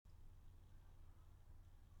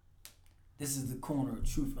This is the Corner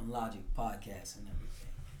of Truth and Logic podcast and everything.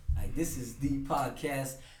 Like, this is the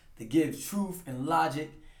podcast to give truth and logic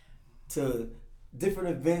to different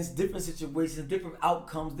events, different situations, different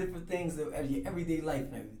outcomes, different things of your everyday life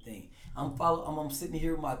and everything. I'm sitting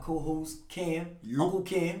here with my co-host Cam, Uncle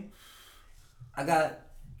Cam. I got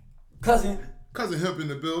cousin Hemp in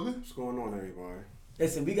the building. What's going on, everybody?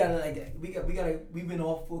 Listen, we've been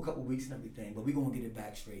off for a couple weeks and everything, but we're gonna get it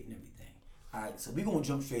back straight and everything. All right, so we're gonna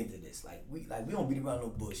jump straight into this. We don't beat around no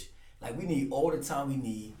bush. Like, we need all the time we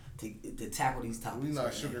need to tackle these topics. We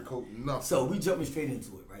not sugarcoating nothing. So we jumping straight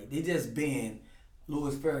into it, right? They just banned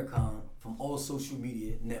Louis Farrakhan from all social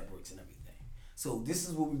media networks and everything. So this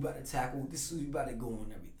is what we about to tackle. This is what we about to go on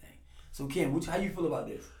and everything. So Ken, how you feel about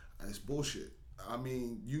this? It's bullshit. I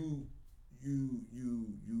mean, you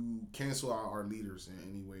cancel out our leaders in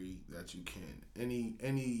any way that you can.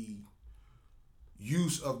 Any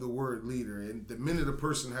use of the word leader, and the minute a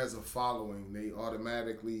person has a following, they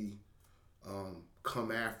automatically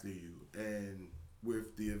come after you. And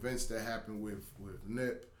with the events that happened with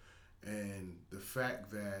Nip, and the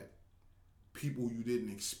fact that people you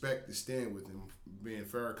didn't expect to stand with him, being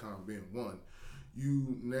Farrakhan being one,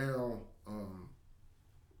 you now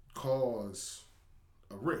cause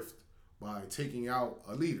a rift by taking out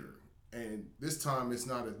a leader. And this time it's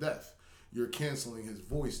not a death. You're canceling his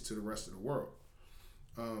voice to the rest of the world.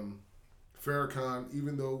 Farrakhan,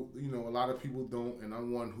 even though, a lot of people don't, and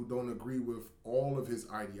I'm one who don't agree with all of his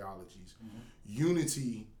ideologies,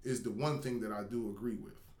 unity is the one thing that I do agree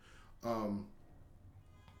with. And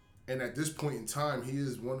at this point in time, he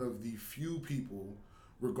is one of the few people,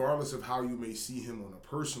 regardless of how you may see him on a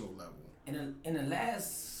personal level. In the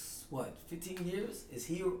last, 15 years, is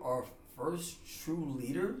he our first true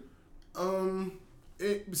leader?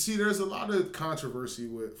 There's a lot of controversy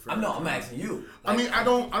with Farrakhan. I'm asking you. Like, I mean, I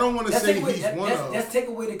don't want to say he's one of. Let's take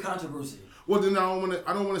away the controversy. Well, then I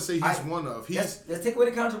don't want to say he's one of. Let's take away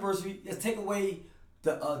the controversy. Let's take away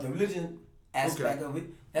the religion aspect of it.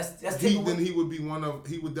 Then he would be one of.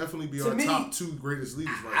 He would definitely be our top two greatest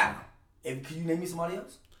leaders right now. Can you name me somebody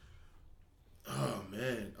else? Oh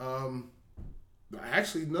man.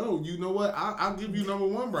 Actually, no. You know what? I'll give you number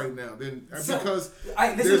one right now. Then because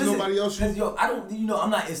there's nobody else. I don't. I'm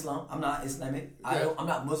not Islam. I'm not Islamic. Yeah. I'm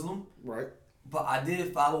not Muslim. Right. But I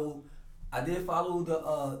did follow the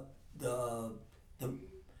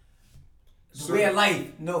way of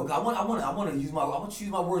life. No, I want to use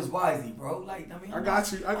my words wisely, bro. Like, I mean, I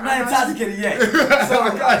got you. I'm not intoxicated yet, so I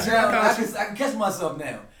can catch myself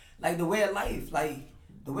now. Like, the way of life. Like,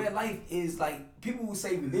 the way of life is, like, people will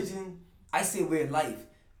say religion. I say way of life.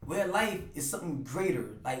 Way of life is something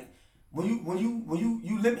greater. Like, when you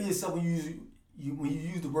limit yourself when you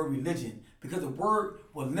use the word religion, because the word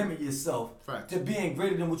will limit yourself to being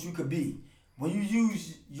greater than what you could be. When you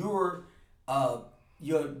use your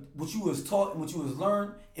what you was taught and what you was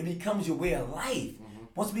learned, it becomes your way of life.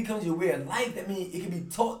 Once it becomes your way of life, that means it can be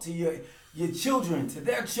taught to your children, to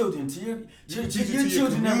their children, to your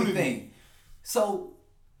children, and everything. So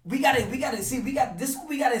we gotta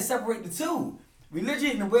separate the two.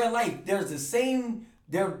 Religion and the way of life, they are the same,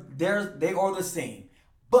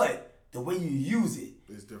 but the way you use it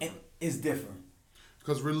is different.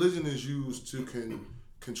 Because religion is used to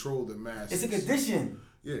control the masses. It's a condition.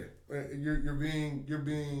 Yeah, you're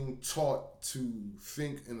being taught to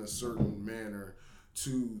think in a certain manner,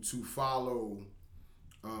 to follow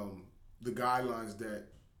the guidelines that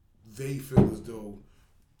they feel as though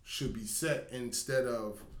should be set, instead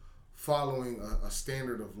of following a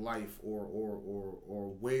standard of life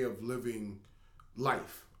or way of living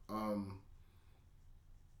life.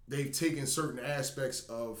 They've taken certain aspects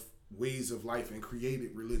of ways of life and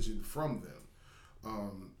created religion from them.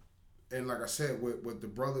 And like I said, what the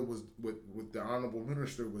brother was, what the honorable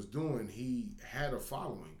minister was doing, he had a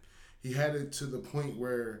following. He had it to the point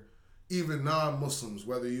where even non-Muslims,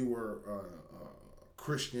 whether you were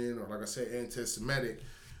Christian or, like I said, anti-Semitic,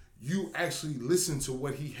 you actually listened to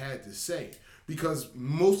what he had to say. Because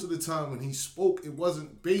most of the time when he spoke, it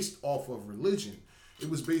wasn't based off of religion.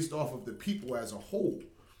 It was based off of the people as a whole.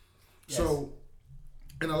 Yes. So,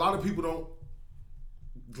 and a lot of people don't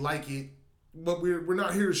like it, but we're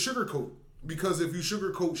not here to sugarcoat. Because if you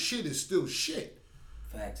sugarcoat shit, it's still shit.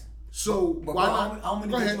 Facts. So, but why not? I'm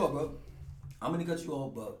gonna cut you off, bro. I'm gonna cut you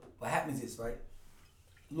off, but what happens is, right?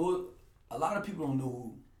 A lot of people don't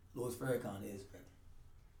know who Louis Farrakhan is, right?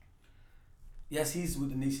 Yes, he's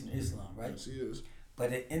with the Nation of Islam, right? Yes, he is.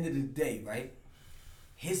 But at the end of the day, right,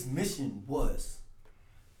 his mission was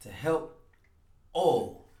to help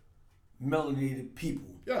all melanated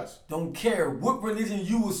people. Yes. Don't care what religion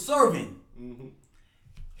you were serving. Mm-hmm.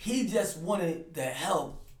 He just wanted to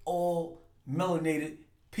help all melanated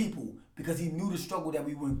people because he knew the struggle that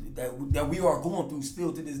we went that we are going through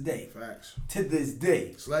still to this day. Facts. To this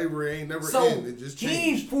day. Slavery ain't never So ended. It just changed.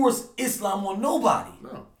 He ain't forced Islam on nobody.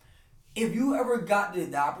 No. If you ever got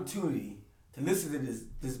the opportunity to listen to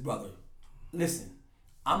this brother, listen,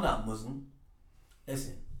 I'm not Muslim.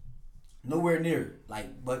 Listen, nowhere near.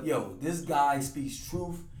 But yo, this guy speaks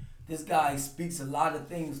truth. This guy speaks a lot of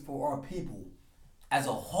things for our people as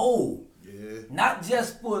a whole. Yeah. Not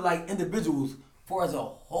just for individuals, for as a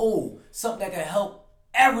whole. Something that can help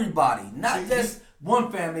everybody. Not just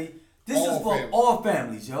one family. This is for all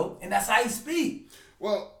families, yo. And that's how he speak.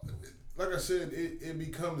 Well, like I said, it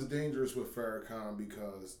becomes dangerous with Farrakhan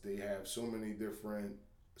because they have so many different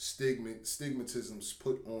stigmatisms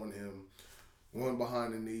put on him. One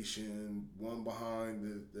behind the nation, one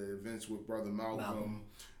behind the events with Brother Malcolm.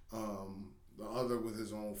 The other with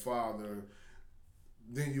his own father.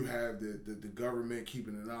 Then you have the government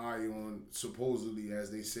keeping an eye on, supposedly,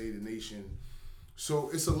 as they say, the nation. So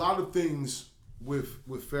it's a lot of things with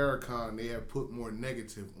Farrakhan they have put more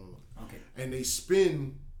negative on. Okay. And they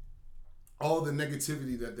spin all the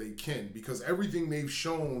negativity that they can because everything they've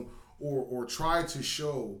shown or tried to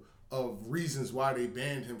show of reasons why they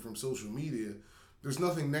banned him from social media, there's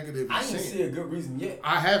nothing negative in I saying. didn't see a good reason yet.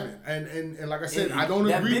 I haven't. And like I said, I don't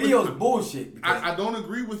agree with... That video's bullshit. I don't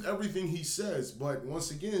agree with everything he says, but once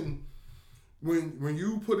again, when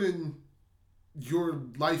you put in your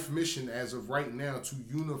life mission as of right now to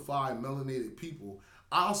unify melanated people,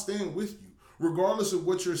 I'll stand with you. Regardless of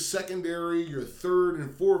what your secondary, your third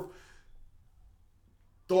and fourth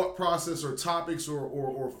thought process or topics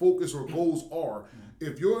or focus or goals are.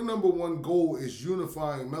 If your number one goal is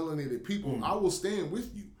unifying melanated people, I will stand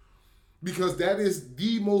with you because that is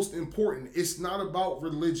the most important. It's not about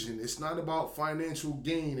religion. It's not about financial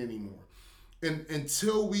gain anymore. And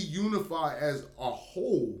until we unify as a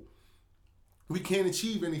whole, we can't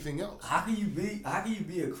achieve anything else. How can you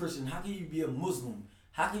be a Christian? How can you be a Muslim?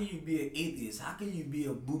 How can you be an atheist? How can you be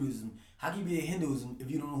a Buddhism? How can you be a Hinduism if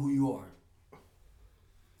you don't know who you are?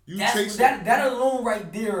 That alone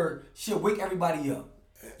right there should wake everybody up.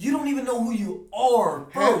 You don't even know who you are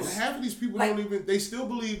first. Half of these people don't even, they still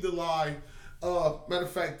believe the lie. Matter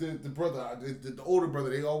of fact, the brother, the older brother,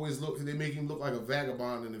 they make him look like a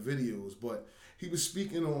vagabond in the videos, but he was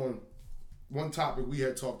speaking on one topic we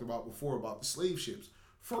had talked about before about the slave ships.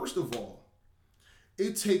 First of all,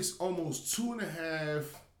 it takes almost 2.5,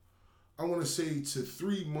 I want to say, to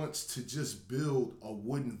 3 months to just build a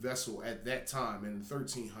wooden vessel at that time in the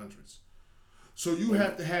 1300s. So you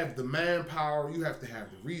have to have the manpower, you have to have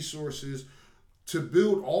the resources to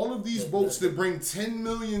build all of these boats that bring 10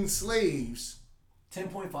 million slaves.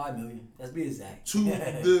 10.5 million, let's be exact. To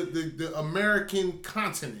the American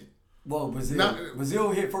continent. Well,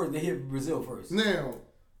 Brazil hit first. They hit Brazil first. Now,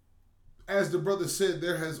 as the brother said,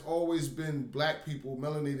 there has always been black people,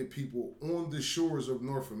 melanated people on the shores of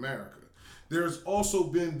North America. There's also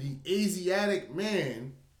been the Asiatic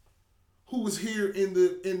man who was here in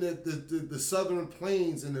the southern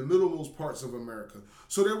plains and the middlemost parts of America.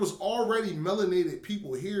 So there was already melanated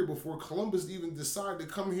people here before Columbus even decided to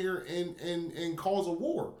come here and cause a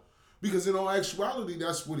war. Because in all actuality,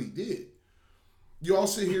 that's what he did. You all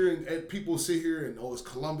sit here and people sit here and, it's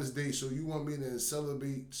Columbus Day, so you want me to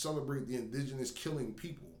celebrate the indigenous killing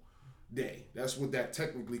people day. That's what that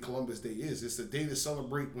technically Columbus Day is. It's a day to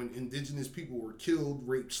celebrate when indigenous people were killed,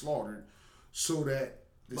 raped, slaughtered, so that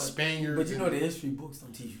Spaniards... But you know the history books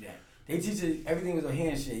don't teach you that. They teach you everything was a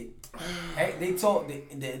handshake. They taught the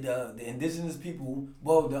indigenous people,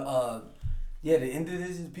 the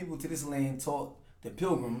indigenous people to this land taught the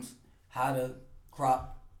pilgrims how to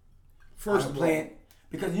crop, first how to plant.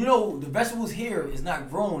 Because the vegetables here is not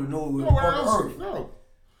grown in no part of earth. No.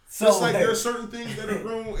 So it's like there are certain things that are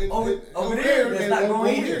grown over there that's not grown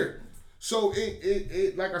here. So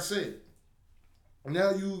it like I said,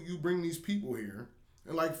 now you bring these people here,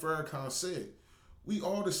 and like Farrakhan said, we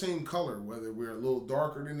all the same color, whether we're a little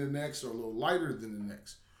darker than the next or a little lighter than the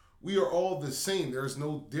next. We are all the same. There's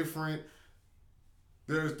no different.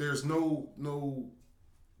 There's no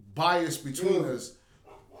bias between us.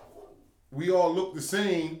 We all look the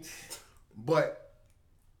same, but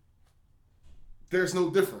there's no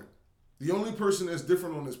different. The only person that's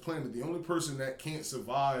different on this planet, the only person that can't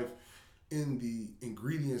survive in the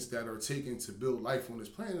ingredients that are taken to build life on this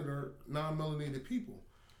planet are non-melanated people.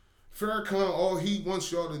 Farrakhan, all he wants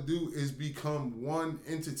y'all to do is become one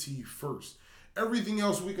entity first. Everything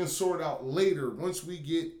else we can sort out later once we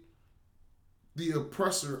get the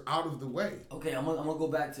oppressor out of the way. Okay, I'm gonna go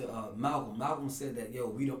back to Malcolm. Malcolm said that,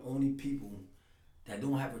 we the only people that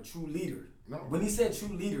don't have a true leader. No. When he said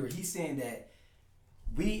true leader, he's saying that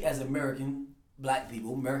we as American black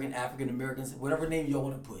people, American African Americans, whatever name y'all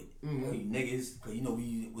want to put, you niggas, because you know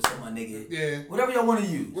we what's up my nigga, whatever y'all want to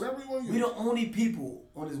use, whatever you want to use. We the only people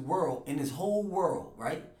on this world, in this whole world,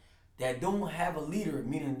 right, that don't have a leader,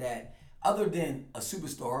 meaning that other than a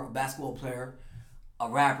superstar, a basketball player, a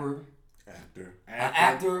rapper, an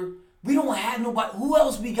actor, we don't have nobody. Who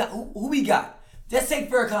else we got? Who we got? Just take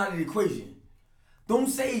Farrakhan out of the equation. Don't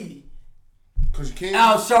say because you can't.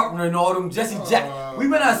 Al Sharpton and all them Jesse Jack. We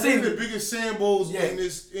better not say the biggest sambos in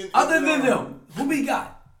this. Other than them, who we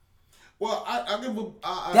got? Well, I give a.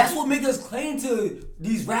 That's what makes us claim to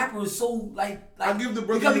these rappers so like. I give the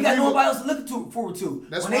brother because we got nobody else to look forward to.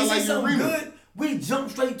 That's when why they say like something good, we jump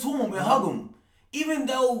straight to them and hug them, even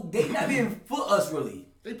though they not even for us really.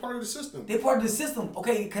 They part of the system. They part of the system,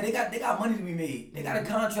 okay? Cause they got money to be made. They got a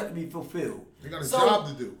contract to be fulfilled. They got a job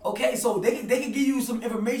to do. Okay, so they can give you some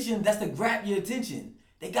information that's to grab your attention.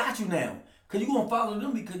 They got you now, cause you gonna follow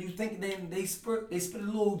them because you think they spit a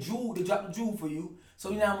little jewel. They drop the jewel for you.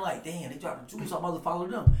 So now I'm like, damn, they dropped the jewel, so I'm about to follow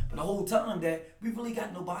them. But the whole time that we really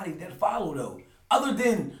got nobody that to follow though, other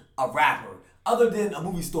than a rapper. Other than a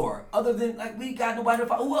movie star, other than like we got nobody to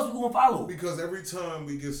follow. Who else we gonna follow? Because every time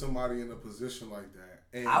we get somebody in a position like that,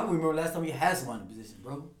 and I don't remember last time we had somebody in a position,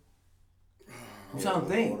 bro. I'm trying to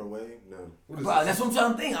think. No. Bro, that's what I'm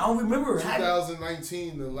trying to think. I don't remember.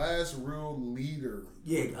 2019, the last real leader.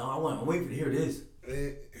 Yeah, I'm waiting to hear this.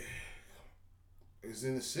 It's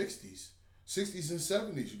in the 60s and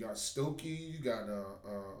 70s. You got Stokey. You got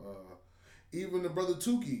even the brother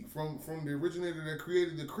Tukey from the originator that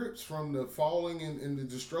created the Crips from the falling and the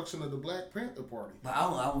destruction of the Black Panther Party. But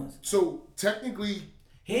I don't. So technically,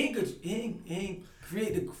 he ain't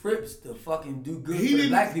create the Crips to fucking do good for the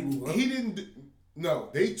black people, bro. He didn't. No,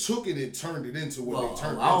 they took it and turned it into what they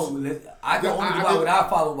turned it into. I can only go by what I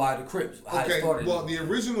follow by the Crips. Okay, well, the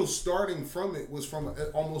original starting from it was from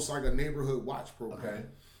almost like a neighborhood watch program. Okay.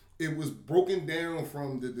 It was broken down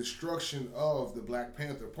from the destruction of the Black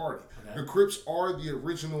Panther Party. Okay. The Crips are the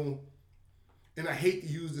original, and I hate to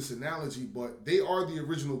use this analogy, but they are the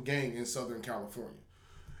original gang in Southern California.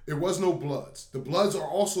 There was no Bloods. The Bloods are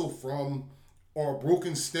also from, or a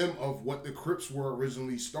broken stem of what the Crips were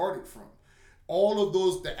originally started from. All of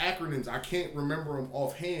those, the acronyms, I can't remember them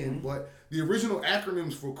offhand, but the original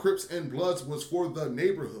acronyms for Crips and Bloods was for the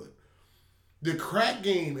neighborhood. The crack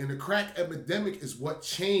game and the crack epidemic is what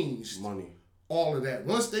changed all of that.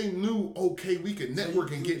 Once they knew, okay, we could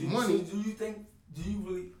network and get money. So do you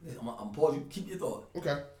really, I'm pause you, keep your thought.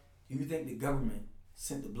 Okay. Do you think the government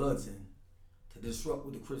sent the Bloods in to disrupt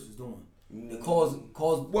what the Crips was doing? To cause a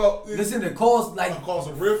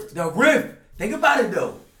rift. The rift. Think about it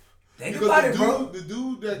though. Think about it, bro. The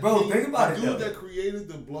dude that that created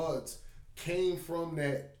the Bloods came from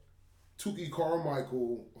that Tukey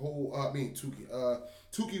Carmichael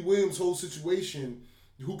Tukey Williams whole situation.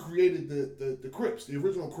 Who created the Crips, the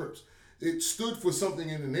original Crips? It stood for something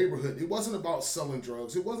in the neighborhood. It wasn't about selling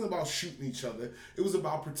drugs. It wasn't about shooting each other. It was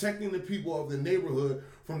about protecting the people of the neighborhood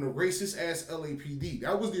from the racist ass LAPD.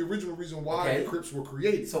 That was the original reason why the Crips were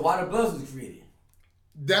created. So why the Bloods was created?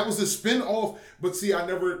 That was a spin-off, but see, I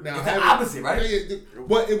never... Now, it's the opposite, right?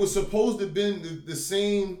 But it was supposed to have been the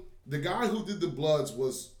same... The guy who did the Bloods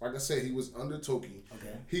was, like I said, he was under Toki.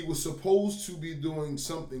 Okay. He was supposed to be doing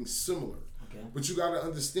something similar. Okay. But you got to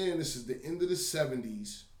understand, this is the end of the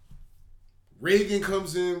 70s. Reagan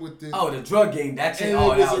comes in with the... Oh, the drug game. That's it.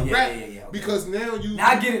 Yeah. Okay. Because now you... Now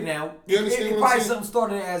I get it now. You understand it what probably I'm saying? something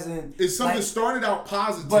started as in... It's something that started out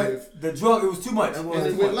positive. But the drug, it was too much. And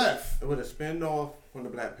it went left. It was a spin-off from the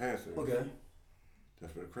Black Panther. Okay.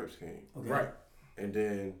 That's where the Crips came. Okay. Right. And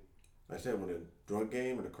then, like I said, when the drug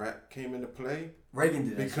game and the crack came into play... Reagan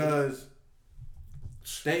did that because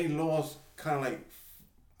they lost kind of like,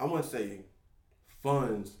 I want to say,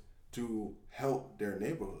 funds to help their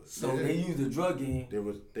neighborhood. So they used the drug game.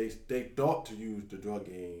 They thought to use the drug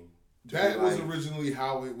game. That was originally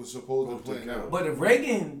how it was supposed to play out. But if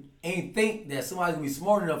Reagan ain't think that somebody's gonna be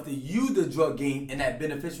smart enough to use the drug game and that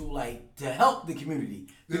beneficial, like, to help the community.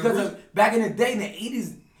 Because back in the day, in the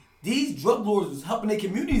 80s, these drug lords was helping their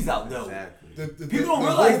communities out, though. Exactly. People don't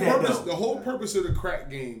realize that, though. The whole purpose of the crack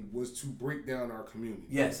game was to break down our community.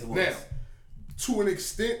 Yes, it was. Now, to an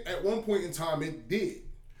extent, at one point in time, it did.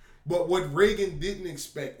 But what Reagan didn't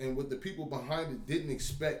expect and what the people behind it didn't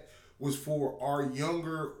expect was for our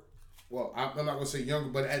younger, well, I'm not going to say younger,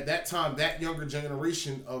 but at that time, that younger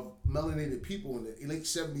generation of melanated people in the late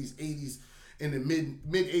 70s, 80s, and the mid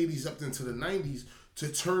 80s up into the 90s to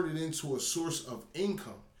turn it into a source of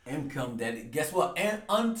income. Income that, guess what? And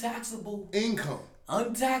untaxable. Income.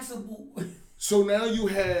 Untaxable. So now you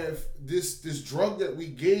have this drug that we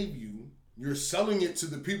gave you You're selling it to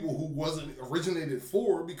the people who wasn't originated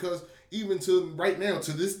for, because even to right now,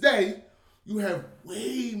 to this day, you have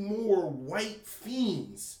way more white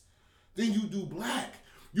fiends than you do black.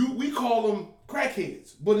 We call them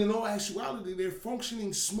crackheads, but in all actuality, they're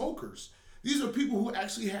functioning smokers. These are people who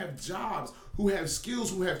actually have jobs, who have skills,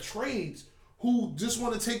 who have trades, who just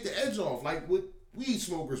want to take the edge off, like with weed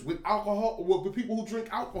smokers, with alcohol, with people who drink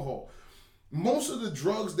alcohol. Most of the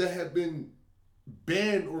drugs that have been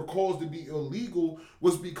banned or caused to be illegal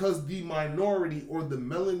was because the minority or the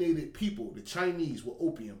melanated people, the Chinese with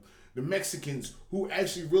opium, the Mexicans who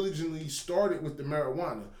actually religiously started with the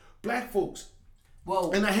marijuana, black folks.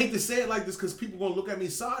 Well, and I hate to say it like this because people gonna look at me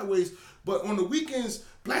sideways, but on the weekends,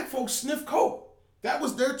 black folks sniff coke. That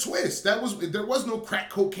was their twist. There was no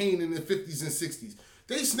crack cocaine in the 50s and 60s.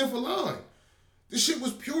 They sniff a line. This shit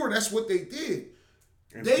was pure. That's what they did.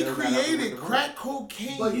 And they created crack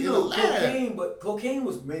cocaine in the lab. Cocaine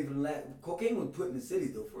was made from the lab. Cocaine was put in the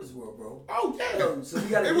cities though, first world, bro. Oh yeah. So you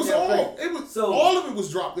gotta all of it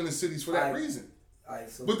was dropped in the cities for that reason.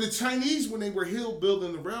 But the Chinese, when they were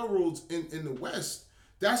building the railroads in the West,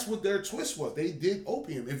 that's what their twist was. They did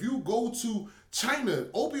opium. If you go to China,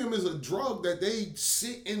 opium is a drug that they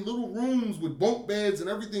sit in little rooms with bunk beds and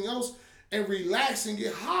everything else and relax and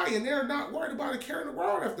get high, and they're not worried about it carrying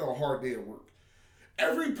around after a hard day of work.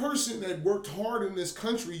 Every person that worked hard in this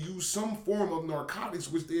country used some form of narcotics,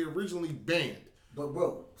 which they originally banned. But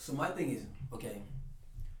bro, so my thing is, okay,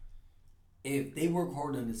 if they work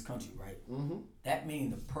hard in this country, right? Mm-hmm. That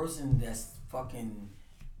means the person that's fucking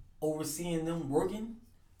overseeing them working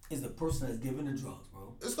is the person that's giving the drugs,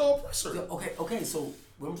 bro. It's the oppressor. Okay, so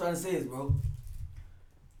what I'm trying to say is, bro,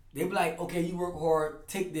 they be like, okay, you work hard,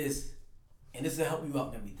 take this, and this will help you out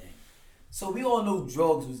and everything. So we all know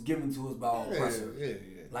drugs was given to us by our oppressor. Yeah.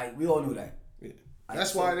 Like we all knew that. Yeah.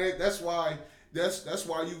 That's why you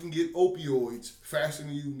can get opioids faster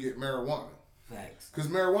than you can get marijuana. Facts. Because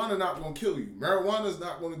marijuana not gonna kill you. Marijuana is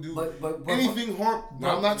not gonna do anything harm.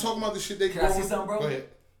 Now, I'm not talking about the shit they Can I say something, bro? Go ahead.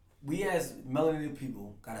 We as melanated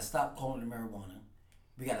people gotta stop calling it marijuana.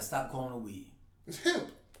 We gotta stop calling it weed. It's hemp.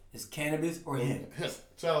 It's cannabis or hemp.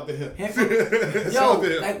 Shout out to hemp. Yo,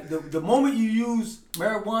 like the moment you use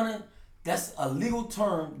marijuana, that's a legal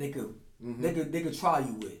term they could try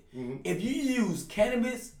you with. Mm-hmm. If you use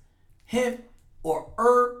cannabis, hemp, or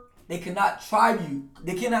herb, they cannot try you.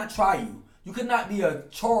 They cannot try you. You cannot be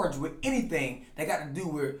charged with anything that got to do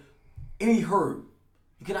with any herb.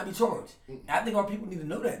 You cannot be charged. And I think our people need to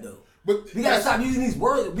know that though. But we gotta stop using these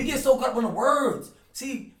words. We get so caught up on the words.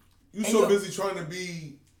 See, you so busy trying to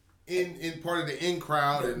be in part of the in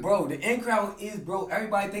crowd. And bro, the in crowd is, bro,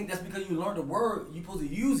 everybody think that's because you learned the word, you supposed to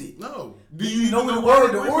use it. No. Do you know the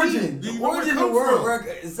word, the origin? The origin of the word.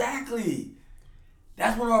 Exactly.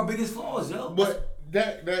 That's one of our biggest flaws, yo. But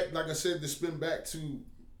that like I said, to spin back to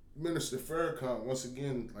Minister Farrakhan, once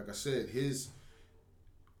again, like I said, his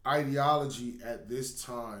ideology at this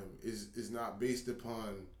time is not based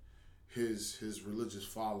upon his religious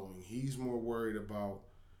following. He's more worried about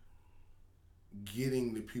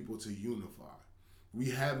getting the people to unify. We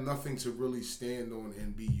have nothing to really stand on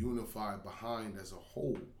and be unified behind as a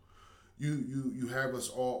whole. You have us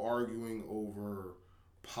all arguing over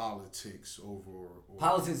politics,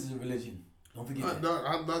 politics is a religion. Don't forget that.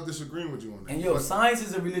 I'm not disagreeing with you on that. And yo, science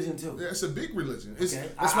is a religion too. Yeah, it's a big religion.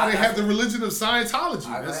 That's why they have the religion of Scientology.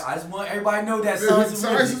 I just want everybody to know that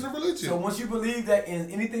science is a religion. So once you believe that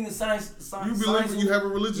in anything in science, you believe you have a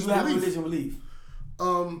religious belief. You have a religion belief.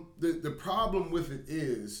 The problem with it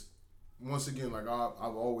is, once again, like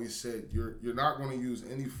I've always said, you're not going to use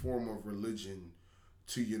any form of religion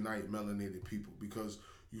to unite melanated people, because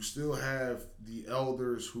you still have the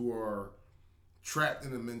elders who are trapped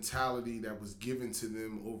in a mentality that was given to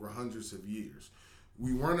them over hundreds of years.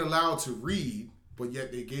 We weren't allowed to read, but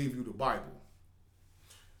yet they gave you the Bible.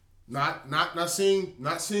 Not saying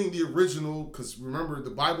the original, because remember the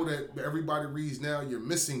Bible that everybody reads now, you're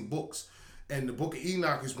missing books. And the Book of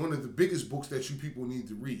Enoch is one of the biggest books that you people need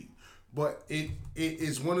to read. But it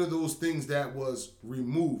is one of those things that was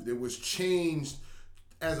removed. It was changed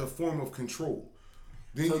as a form of control.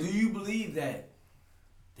 Do you believe that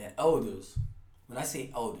elders, when I say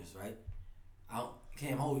elders, right?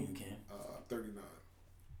 Cam, how old are you, Cam? 39.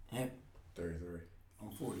 Him? 33. I'm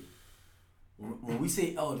 40. When we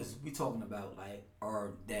say elders, we talking about like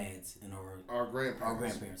our dads and our grandparents. Our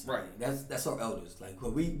grandparents. Right. That's our elders. Like,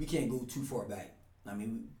 we can't go too far back. I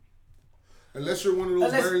mean, unless you're one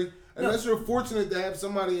of those unless you're fortunate to have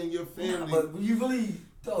somebody in your family. But you really,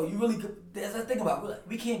 as I think about it,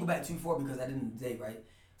 we can't go back too far because at the end of the day, right?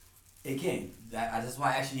 It can. That's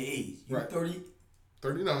why I asked you your age. You're right. 30.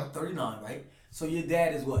 39. 39, right? So your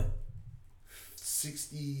dad is what?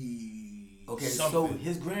 60. Okay, something.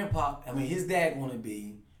 so his dad gonna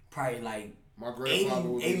be probably like my grandfather 80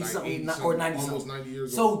 was like something, 80 or 90 almost something. 90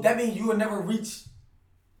 years so old. that means you will never reach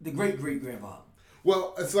the great grandfather.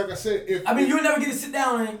 Well, it's like I said. You'll never get to sit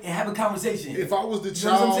down and have a conversation. If I was the you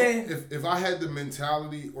know what I'm child, saying? if I had the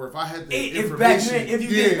mentality, or if I had the if information, if you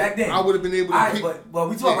did back then, I would have been able to. All right, pick, but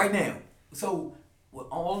we talk right now. So what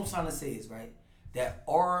all I'm trying to say is right that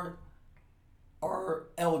our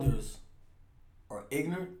elders are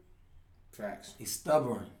ignorant. Facts. They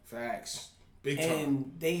stubborn. Facts. Big time.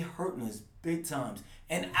 And they hurting us big times.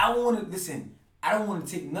 And I don't want to listen. I don't want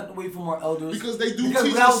to take nothing away from our elders because they do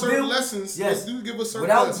teach us certain lessons. Yes, they do give us certain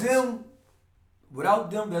lessons. Without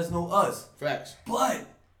them, there's no us. Facts. But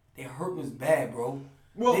they hurting us bad, bro.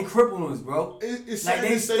 Well, they crippling us, bro. It's like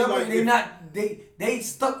they stuck. Like they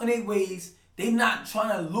stuck in their ways. They not trying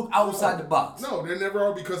to look outside the box. No, they never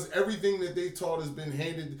are, because everything that they taught has been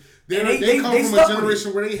handed. They come from a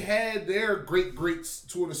generation where they had their greats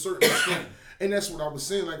to a certain extent, and that's what I was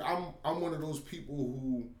saying. Like I'm one of those people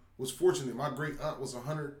who was fortunate. My great aunt was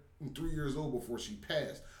 103 years old before she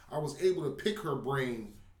passed. I was able to pick her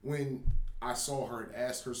brain when I saw her and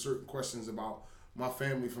asked her certain questions about my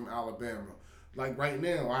family from Alabama. Like right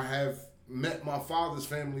now, I have met my father's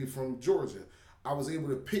family from Georgia. I was able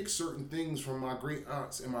to pick certain things from my great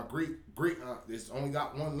aunts and my great aunt that's only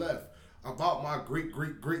got one left about my great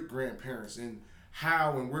grandparents and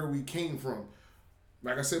how and where we came from.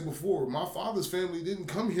 Like I said before, my father's family didn't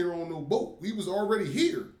come here on no boat. We was already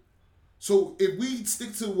here. So if we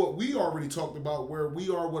stick to what we already talked about, where we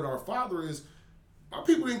are what our father is, my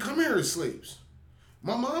people didn't come here as slaves.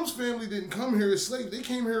 My mom's family didn't come here as slaves. They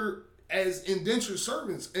came here as indentured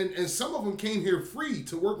servants, and some of them came here free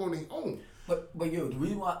to work on their own. But yo, the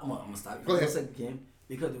reason why I'm gonna stop you for a second, Kim,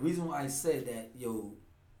 because the reason why I said that, yo,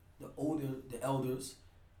 the elders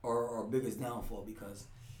are our biggest downfall, because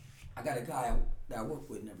I got a guy that I work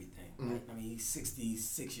with and everything. Mm-hmm. Right? I mean, he's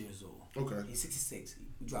 66 years old. Okay. He's 66.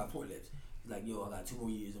 He drives forklifts. He's like, yo, I got 2 more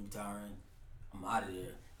years. I'm retiring. I'm out of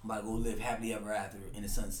there. I'm about to go live happily ever after in the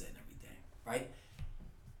sunset and everything. Right?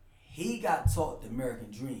 He got taught the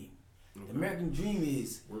American dream. The American dream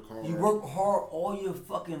is you work hard all your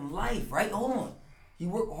fucking life, right? Hold on. You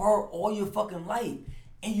work hard all your fucking life,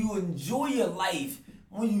 and you enjoy your life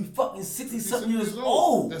when you fucking 60-something years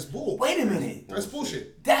old. That's bull. Wait a minute. That's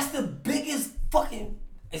bullshit. That's the biggest fucking...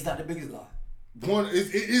 It's not the biggest lie.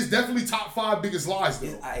 It is definitely top 5 biggest lies,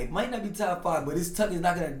 though. It might not be top 5, but it's knocking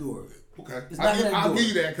at that door. Okay. I'll give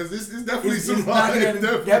you that, because it's definitely some lies.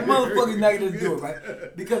 That motherfucker's knocking at the door,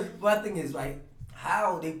 right? Because my thing is, right,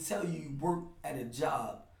 how they tell you work at a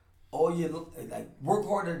job, work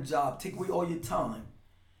hard at a job, take away all your time,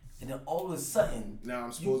 and then all of a sudden, now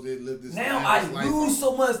I'm supposed to live this. Now I lose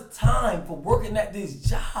so much time for working at this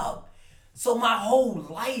job, so my whole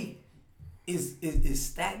life is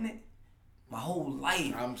stagnant. My whole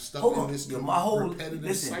life, I'm stuck in this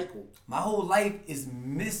repetitive cycle. My whole life is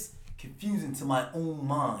confusing to my own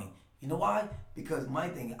mind. You know why? Because my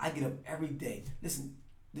thing, I get up every day. Listen.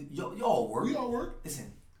 Y'all work. We all work.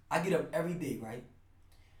 Listen, I get up every day, right?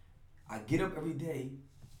 I get up every day.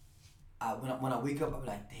 When I wake up, I be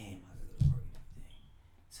like, damn, I gotta go to work and everything.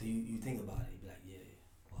 So you think about it, you be like, yeah,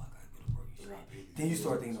 well, I gotta go to work. Then you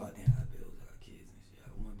start thinking about, damn, I got bills, I got kids, and shit.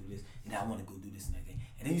 I want to do this, and I want to go do this and everything.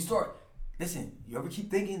 And then you start, listen, you ever keep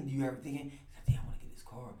thinking, damn, I want to get this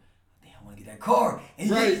car. Damn, I want to get that car. And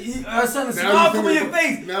you something smile come in your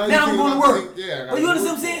face. Now I'm going to work. But you understand what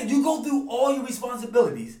I'm saying? You go through all your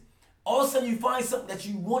responsibilities. All of a sudden you find something that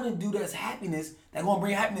you want to do that's happiness, that's going to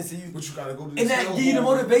bring happiness to you. But you got to go to this. And that give you the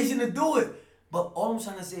motivation to do it. But all I'm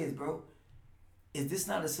trying to say is, bro, is this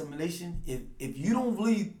not a simulation? If you don't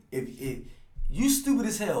believe, if you stupid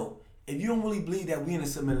as hell, if you don't really believe that we in a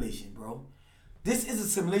simulation, bro. This is a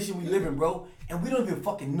simulation we live in, bro, and we don't even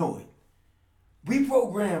fucking know it. We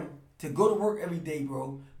program to go to work every day,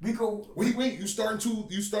 bro. We go. Wait! You starting too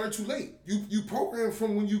late. You program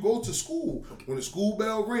from when you go to school. Okay. When the school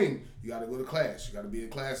bell ring, you got to go to class. You got to be in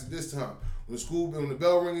class at this time. When the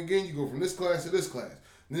bell ring again, you go from this class to this class.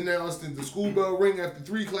 And then now it's the school bell ring after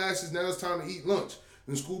 3 classes. Now it's time to eat lunch.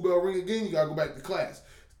 When the school bell ring again, you got to go back to class.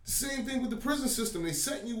 Same thing with the prison system. They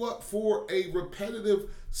setting you up for a repetitive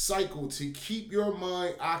cycle to keep your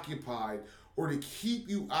mind occupied, or to keep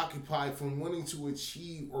you occupied from wanting to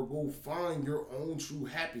achieve or go find your own true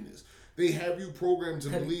happiness. They have you programmed to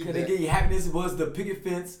believe that. They get you happiness was the picket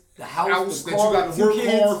fence, the house, the that car, you got to work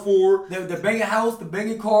kids, hard for. The banging house, the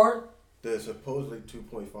banging car. There's supposedly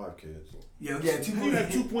 2.5 kids. Yeah, 2.5. You have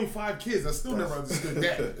 2.5 kids. I still never understood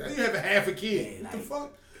that. You have a half a kid. Yeah, what the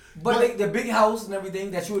fuck? But the big house and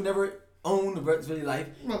everything that you would never own the rest of your life.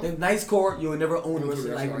 The nice car, you'll never own the rest of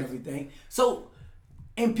your life and everything. So,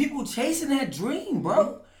 and people chasing that dream,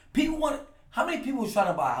 bro. People want. How many people is trying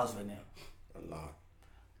to buy a house right now? A lot.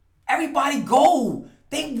 Everybody go.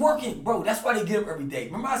 They working, bro. That's why they get up every day.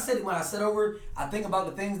 Remember I said it when I said over, I think about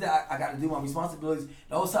the things that I got to do, my responsibilities.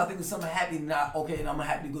 And also I think of something happy, and I'm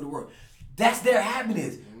happy to go to work. That's their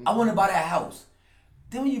happiness. I want to buy that house.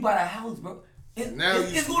 Then when you buy that house, bro,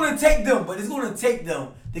 it's going to take them, but it's going to take them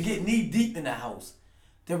to get knee deep in the house.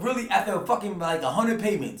 To really, after fucking like 100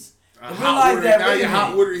 payments, to realize that now your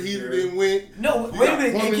hot water heater didn't win. No, wait a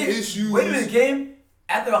minute, Kim.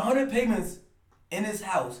 After 100 payments in this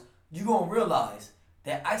house, you're going to realize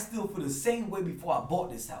that I still feel the same way before I bought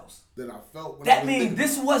this house. That I felt. That means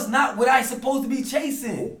this was not what I supposed to be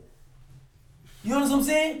chasing. You know what I'm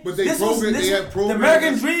saying? But they have programs. The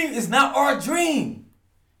American dream is not our dream.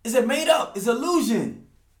 It's a made up. It's illusion.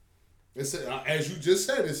 It's as you just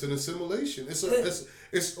said. It's an assimilation.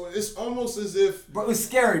 It's almost as if. Bro, it's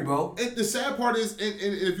scary, bro. The sad part is, and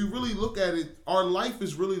if you really look at it, our life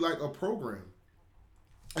is really like a program.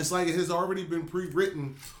 It's like it has already been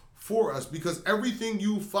pre-written for us, because everything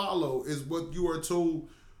you follow is what you are told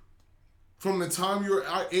from the time you're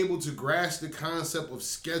able to grasp the concept of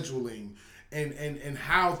scheduling and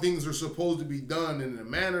how things are supposed to be done in the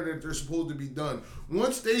manner that they're supposed to be done.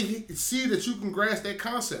 Once they see that you can grasp that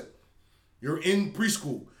concept, you're in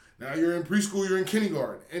preschool. Now you're in preschool, you're in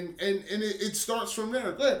kindergarten. And it starts from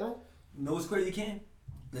there. Go ahead, bro. You know what's crazy, you can?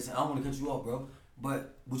 Listen, I don't want to cut you off, bro.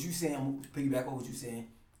 But what you saying, I'm going to piggyback on what you saying.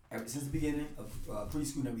 Since the beginning of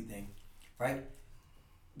preschool and everything, right?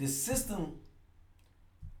 The system,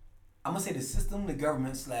 I'm going to say the system, the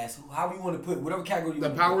government / however you want to put it, whatever category you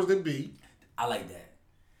want to put. The powers that be. I like that.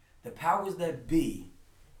 The powers that be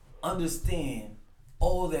understand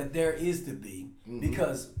all that there is to be,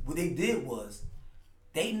 because what they did was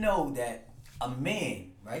they know that a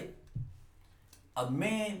man, right? A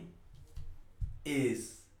man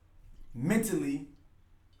is mentally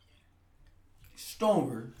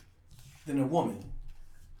stronger than a woman,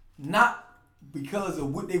 not because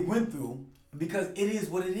of what they went through, because it is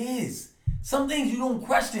what it is. Some things you don't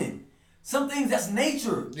question. Some things that's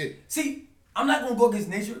nature. Yeah. See, I'm not gonna go against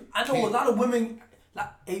nature. I know a lot of women, like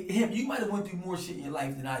you might have went through more shit in your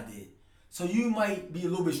life than I did, so you might be a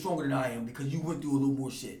little bit stronger than I am because you went through a little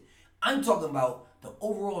more shit. I'm talking about the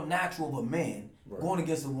overall natural of a man going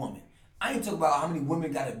against a woman. I ain't talking about how many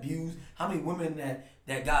women got abused, how many women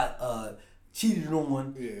that got cheated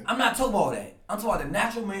on. Yeah. I'm not talking about that. I'm talking about the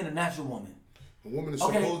natural man and the natural woman. A woman is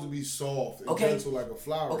supposed to be soft and gentle like a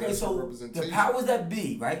flower. Okay, so the powers that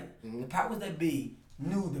be, right? The powers that be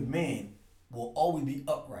knew the man will always be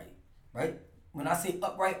upright, right? When I say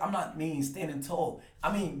upright, I'm not meaning standing tall.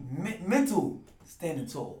 I mean mental standing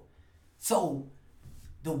tall. So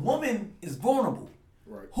the woman is vulnerable.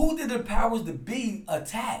 Right. Who did the powers that be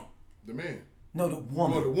attack? The man. No, the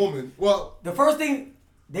woman. No, the woman. Well, the first thing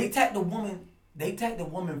they attacked the woman. They attacked the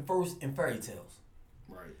woman first in fairy tales.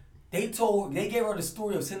 Right. They gave her the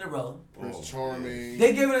story of Cinderella. Prince Charming.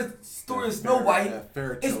 They gave her the story of Snow White.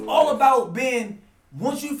 It's all about being.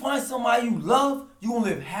 Once you find somebody you love, you gonna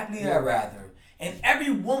live happily ever after. And every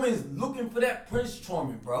woman is looking for that Prince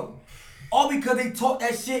Charming, bro. All because they taught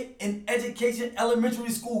that shit in education, elementary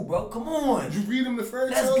school, bro. Come on. You read them the fairy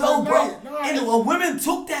tales. Let's go, bro. And women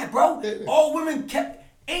took that, bro. All women kept.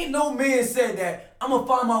 Ain't no man said that I'm gonna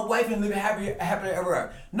find my wife and live happily ever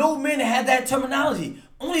after. No man had that terminology.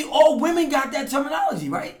 Only all women got that terminology,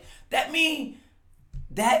 right? That mean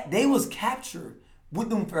that they was captured with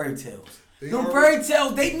them fairy tales. Fairy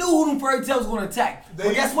tales, they knew who them fairy tales was gonna attack.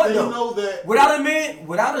 But guess what though? Know that without a man,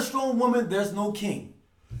 without a strong woman, there's no king.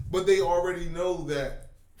 But they already know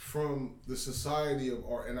that from the society of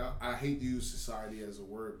our, and I hate to use society as a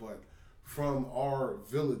word, but from our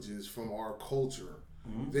villages, from our culture,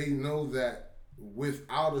 they know that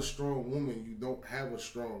without a strong woman, you don't have a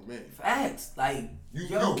strong man. Facts. Like, you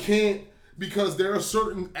can't, because there are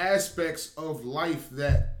certain aspects of life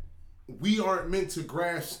that we aren't meant to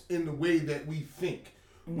grasp in the way that we think.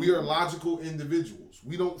 We are logical individuals.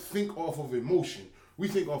 We don't think off of emotion. We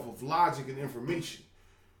think off of logic and information.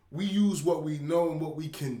 We use what we know and what we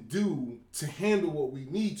can do to handle what we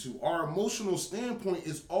need to. Our emotional standpoint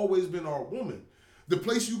has always been our woman. The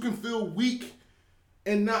place you can feel weak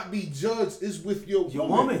and not be judged is with your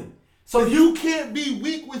woman. So you can't be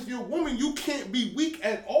weak with your woman. You can't be weak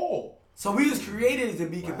at all. So we was created to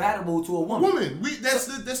be compatible to a woman. That's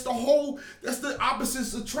the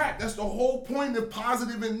opposites attract. That's the whole point of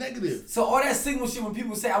positive and negative. So all that single shit, when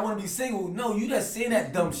people say I want to be single, no, you just saying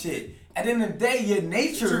that dumb shit. At the end of the day, your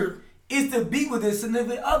nature is to be with a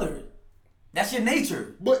significant other. That's your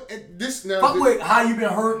nature. But this now. Fuck with how you been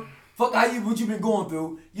hurt. Fuck what you been going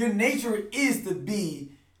through. Your nature is to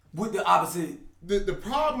be with the opposite. The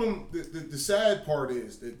problem, the sad part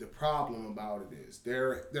is that the problem about it is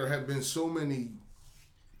there have been so many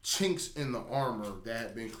chinks in the armor that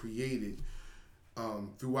have been created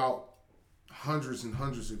throughout hundreds and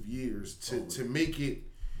hundreds of years to make it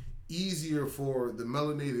easier for the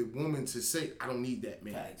melanated woman to say, I don't need that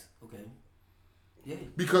man. Facts. Okay. Yeah.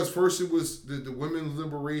 Because first it was the women's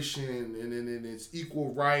liberation and then it's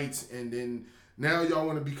equal rights, and then now y'all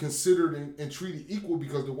want to be considered and treated equal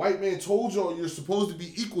because the white man told y'all you're supposed to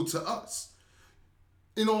be equal to us.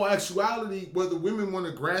 In all actuality, whether women want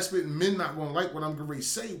to grasp it and men not going to like what I'm going to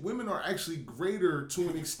say, women are actually greater to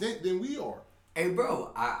an extent than we are. Hey,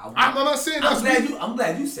 bro, I'm not saying that's I'm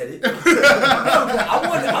glad you said it.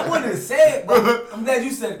 I wanted to say it, but I'm glad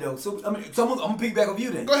you said it though. So I'm gonna pick back on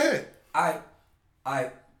you then. Go ahead.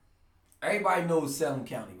 Everybody knows Salem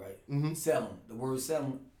County, right? Mm-hmm. Salem, the word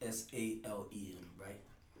Salem, Salem,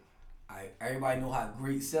 right? Everybody know how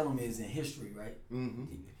great Salem is in history, right? Mm-hmm.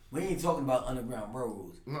 We ain't talking about Underground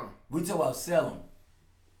Railroads. No. We talk about Salem,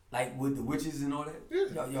 like with the witches and all that.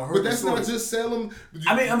 Yeah. Y'all heard but that's not just Salem.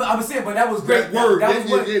 I mean, I'm saying, but that was great. That word,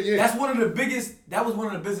 That's one of the biggest. That was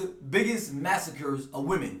one of the biggest massacres of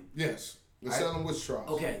women. Yes. The Salem witch trials.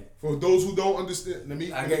 Okay. For those who don't understand, let me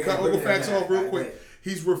cut Uncle Facts off real quick.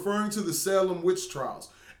 He's referring to the Salem witch trials.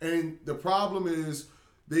 And the problem is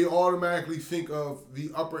they automatically think of the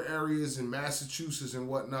upper areas in Massachusetts and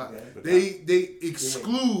whatnot. Yeah, they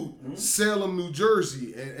exclude Salem, New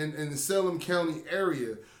Jersey and the Salem County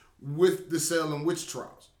area with the Salem witch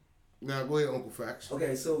trials. Now go ahead, Uncle Facts.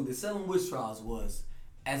 Okay, so the Salem witch trials was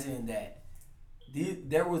as in that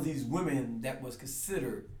there was these women that was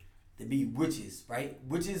considered to be witches, right?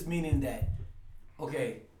 Witches meaning that,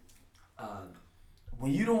 okay,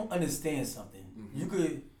 when you don't understand something, you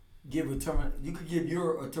could give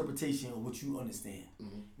your interpretation of what you understand.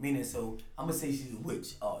 Meaning, so I'm gonna say she's a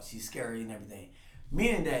witch. Oh, she's scary and everything.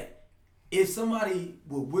 Meaning that if somebody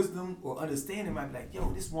with wisdom or understanding might be like,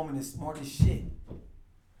 yo, this woman is smart as shit.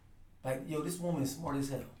 Like, yo, this woman is smart as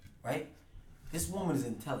hell, right? This woman is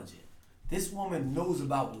intelligent. This woman knows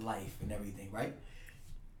about life and everything, right?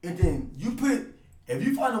 And then if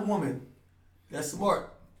you find a woman that's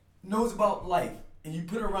smart, knows about life, and you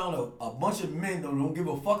put her around a bunch of men that don't give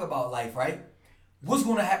a fuck about life, right? What's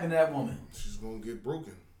going to happen to that woman? She's going to get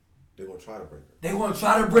broken. They're going to try to break her. They're going to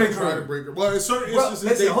try to break her. Well, in certain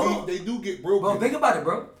instances, they do get broken. Bro, think about it,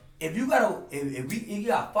 bro. If you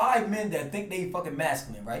got 5 men that think they fucking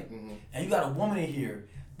masculine, right? And you got a woman in here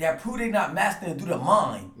that prove they not masculine through the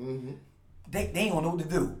mind, they ain't going to know what to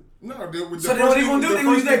do. No, so what they gonna do? They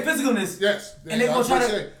gonna use their physicalness. Yes, and they're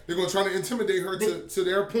gonna try to intimidate her to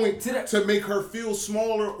their point to make her feel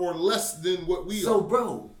smaller or less than what we are. So,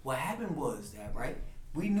 bro, what happened was that right?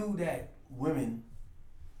 We knew that women,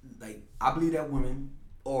 like I believe that women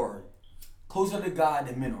are closer to God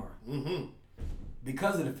than men are.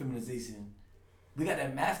 Because of the feminization, we got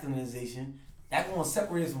that masculinization. That's gonna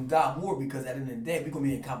separate us from God more because at the end of the day, we're gonna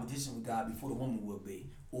be in competition with God before the woman will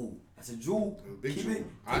be. Ooh, that's a jewel. Big Keep jewel. it.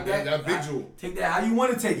 That big jewel. Take that how you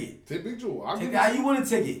want to take it. Take big jewel. Take that how you want to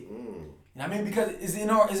take it. You know what I mean? Because it's in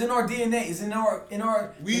our DNA. It's in our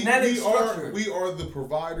genetic structure. We are the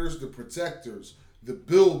providers, the protectors, the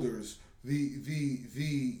builders, the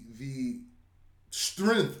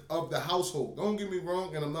strength of the household. Don't get me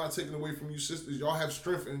wrong, and I'm not taking away from you sisters. Y'all have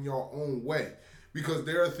strength in your own way. Because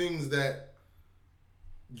there are things that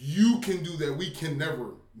you can do that we can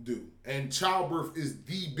never do. And childbirth is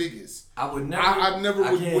the biggest. I would never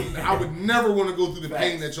want to go through the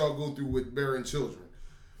pain that y'all go through with bearing children.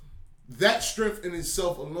 That strength in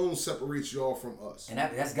itself alone separates y'all from us. And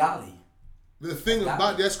that's godly. The thing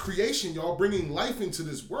about that's creation, y'all bringing life into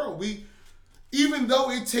this world. Even though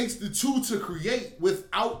it takes the two to create,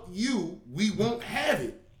 without you, we won't have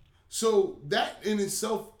it. So that in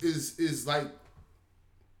itself is like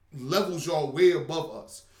levels y'all way above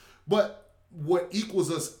us. But what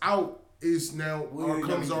equals us out is now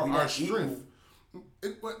comes our strength.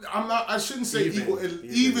 I shouldn't say equal. It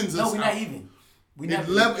evens us out. No, we're not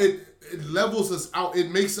even. It levels us out.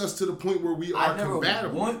 It makes us to the point where we are compatible. I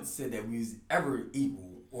never once said that we was ever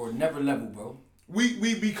equal or never level, bro.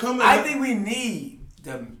 We become. I think we need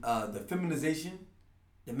the feminization,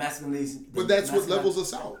 the masculinization. But that's what levels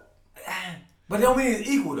us out. But it don't mean it's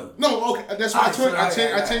equal though. No, okay. That's why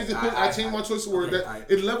I changed my choice of word.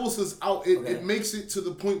 It levels us out. It makes it to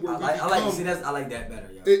the point where I like that better.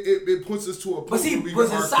 Yo. It puts us to a point. But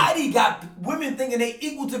society got women thinking they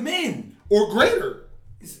equal to men or greater.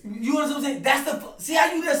 You understand what I'm saying? See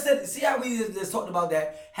how you just said. See how we just talked about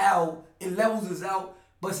that. How it levels us out.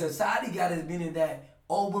 But society got it meaning that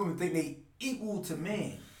all women think they equal to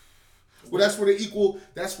men. Well, that's where the equal.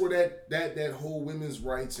 That's where that whole women's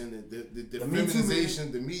rights and the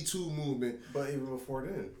feminization, the Me Too movement. But even before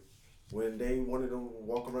then, when they wanted to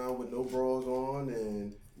walk around with no bras on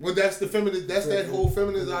and. Well, that's the feminine. That's that whole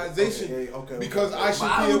feminization. Okay. Because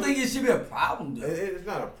I don't think it should be a problem though. It's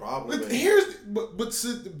not a problem. But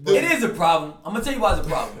it is a problem. I'm gonna tell you why it's a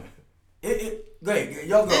problem. Go ahead,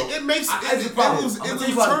 y'all go. It makes it's a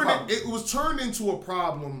problem. It was turned into a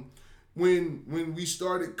problem when we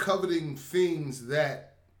started coveting things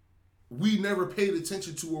that we never paid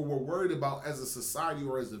attention to or were worried about as a society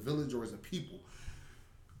or as a village or as a people.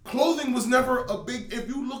 Clothing was never a big. If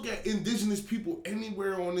you look at indigenous people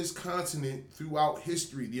anywhere on this continent throughout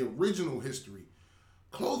history, the original history,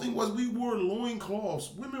 clothing was, we wore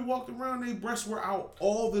loincloths. Women walked around, their breasts were out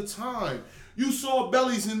all the time. You saw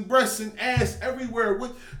bellies and breasts and ass everywhere.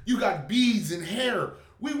 You got beads and hair.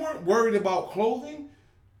 We weren't worried about clothing.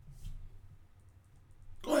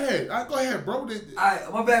 Go ahead, bro.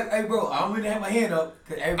 Alright, my bad. Hey, bro, I don't really have my hand up.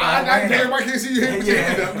 Cause everybody can't see your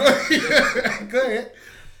hand up. Go ahead. Go ahead.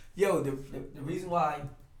 Yo, the reason why,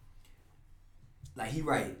 like he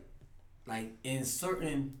right, like in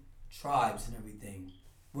certain tribes and everything,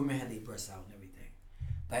 women had their breasts out and everything.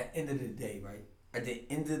 But at the end of the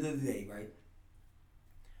day, right?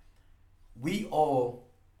 We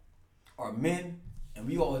all are men and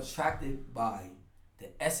we all attracted by the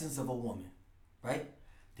essence of a woman, right?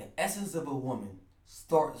 The essence of a woman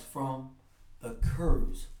starts from the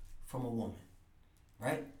curves from a woman,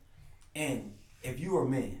 right? And if you are a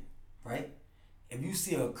man, right? If you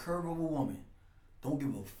see a curve of a woman, don't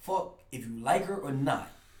give a fuck if you like her or not.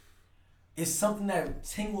 It's something that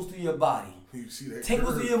tingles through your body. You see that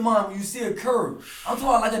tingles curve. through your mind when you see a curve. I'm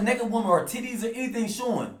talking like a naked woman or titties or anything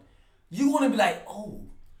showing. You want to be like, oh.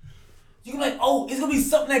 You gonna be like, oh, it's going to be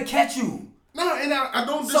something that catch you. No, and I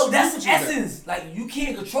don't disagree. So that's the essence. Like, you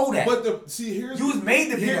can't control that. But you was made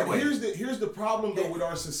to be that way. Here's the problem though with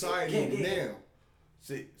our society now.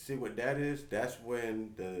 See what that is? That's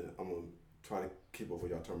when I'm gonna try to keep up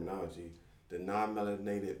with y'all terminology. The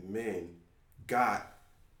non-melanated men got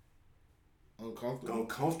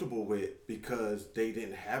uncomfortable with because they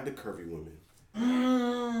didn't have the curvy women,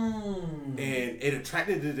 and it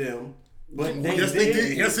attracted to them. But yes, they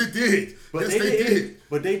did. Yes, it did. But yes, they did.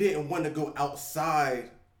 But they didn't want to go outside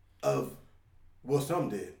of. Well, some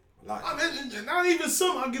did. Like, not even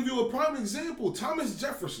some. I'll give you a prime example. Thomas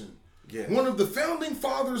Jefferson. Yeah. One of the founding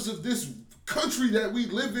fathers of this country that we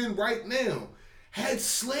live in right now had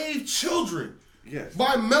slave children. Yes.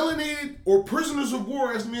 By melanated or prisoners of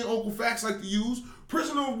war, as me and Uncle Fax like to use,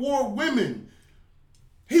 prisoner of war women.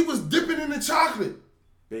 He was dipping in the chocolate.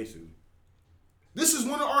 Basically. This is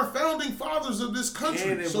one of our founding fathers of this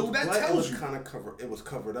country. So that tells you. It was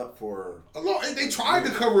covered up for a lot. They tried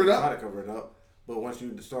to cover it up. But once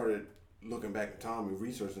you started looking back in time and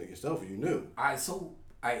researching it yourself, you knew. Alright, so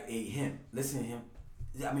listen to him.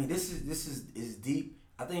 I mean, this is deep.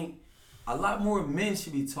 I think a lot more men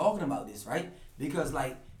should be talking about this, right? Because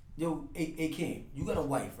like, yo, Kim, you got a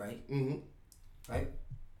wife, right? Mm-hmm. Right?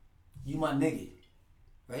 You my nigga,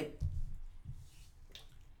 right?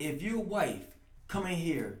 If your wife come in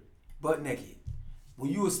here butt naked, will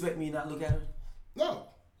you expect me to not look at her? No.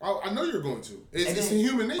 I know you're going to. It's in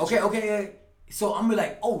human nature. Okay. So I'm gonna be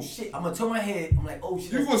like, oh shit. I'm gonna turn my head. I'm like, oh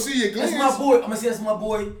shit. You gonna see your glands. That's my boy. I'm gonna say that's my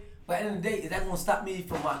boy. But at the end of the day, is that gonna stop me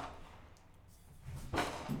from my?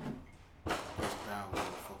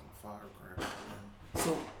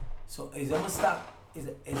 So is I'm gonna stop? Is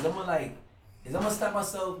I'm gonna stop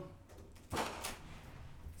myself?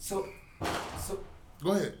 So.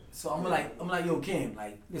 Go ahead. So I'm like, yo, Kim,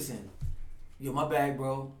 like, listen, yo, my bad,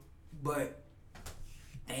 bro, but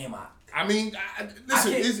damn,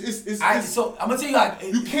 listen, so I'm gonna tell you, like,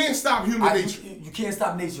 you can't stop human nature. You can't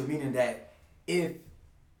stop nature, meaning that if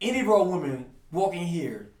any of our women walk in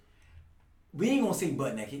here, we ain't gonna say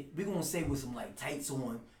butt naked. We gonna say with some like tights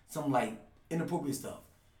on, some like inappropriate stuff,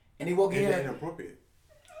 and they walk in here. Inappropriate.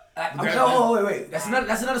 Wait. That's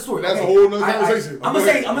another story. That's a whole nother conversation. I'm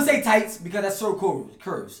gonna say tights because that's sort of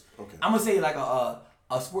curves. Okay. I'm gonna say like a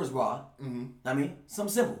sports bra. Mm-hmm. I mean,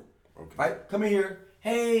 something simple. Okay. Right? Come in here.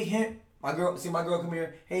 Hey, him. My girl come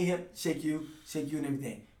here. Hey, him. Shake you and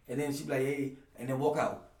everything. And then she be like, hey, and then walk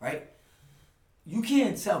out. Right? You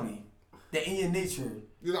can't tell me that in your nature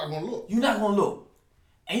you're not gonna look. You're not gonna look,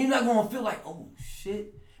 and you're not gonna feel like, oh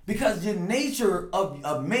shit, because your nature of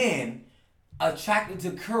a man attracted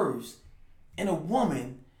to curves in a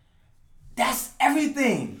woman, that's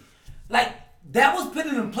everything. Like, that was put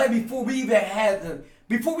in play before we even had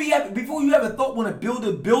Before you ever thought want to build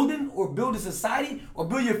a building or build a society or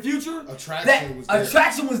build your future,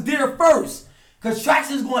 attraction was there first. Because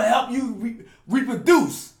traction is going to help you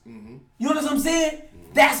reproduce. Mm-hmm. You know what I'm saying?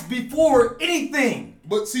 Mm-hmm. That's before anything.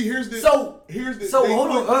 But see, here's the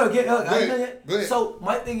hold on. Go ahead. So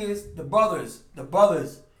my thing is the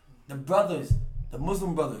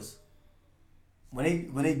Muslim brothers,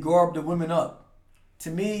 when they garb the women up, to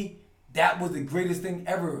me that was the greatest thing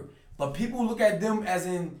ever. But people look at them as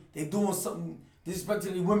in they doing something disrespect to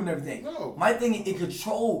the women and everything. No. My thing is it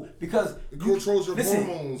control because it controls your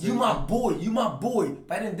hormones. You my boy.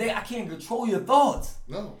 By the end of the day, I can't control your thoughts.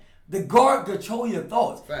 No. The guard control your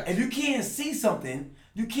thoughts. Facts. If you can't see something,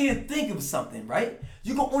 you can't think of something, right?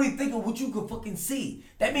 You can only think of what you can fucking see.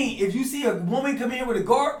 That means if you see a woman come in with a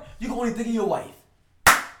guard, you can only think of your wife.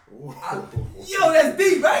 Yo, that's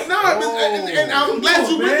deep, right? No, and I'm glad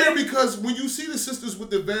you went there because when you see the sisters with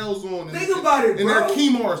the veils on think about it, and their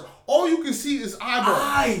kimars, all you can see is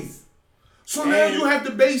eyes. So now you have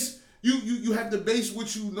to base you have to base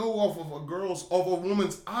what you know off of a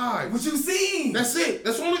woman's eyes. What you seen? That's it.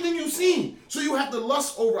 That's the only thing you've seen. So you have to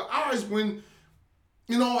lust over eyes when,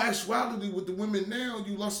 in all actuality, with the women now,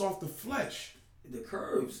 you lust off the flesh. The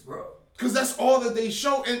curves, bro. Because that's all that they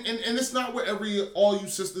show, and it's not what all you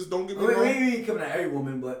sisters, don't get me wrong. Maybe ain't coming at every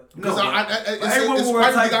woman, but because we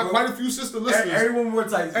got quite a few sister listeners. Every woman wear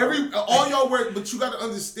tights. All y'all wear, but you got to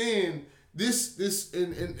understand this,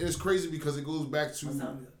 and it's crazy because it goes back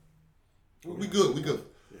to. We good.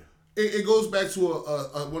 Yeah. It goes back to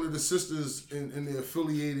one of the sisters in the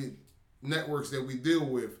affiliated networks that we deal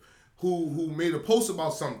with, who made a post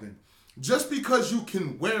about something. Just because you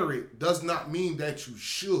can wear it does not mean that you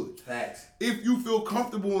should. Facts. If you feel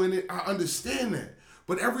comfortable in it, I understand that.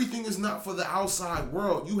 But everything is not for the outside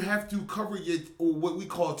world. You have to cover what we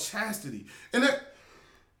call chastity. And that,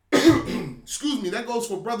 excuse me, that goes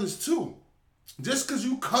for brothers too. Just because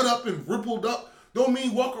you cut up and rippled up, don't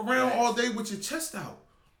mean walk around all day with your chest out.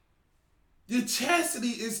 Your chastity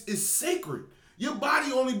is sacred. Your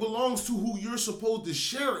body only belongs to who you're supposed to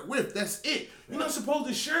share it with. That's it. You're not supposed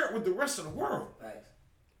to share it with the rest of the world. Thanks.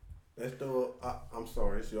 Let's throw. I'm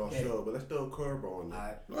sorry, it's y'all show, but let's throw a curve on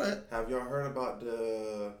that. Go ahead. Have y'all heard about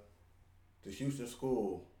the Houston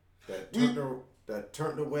school that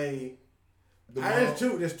turned away? There's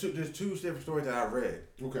two different stories that I read.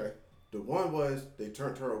 Okay. The one was they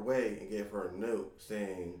turned her away and gave her a note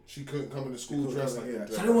saying she couldn't come into school dressed like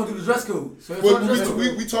that. So they want to do the dress code. So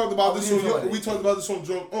we talked about this on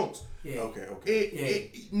Drunk Unks. Yeah.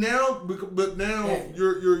 Okay. Now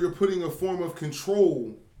you're putting a form of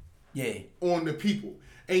control. On the people,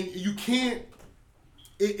 and you can't.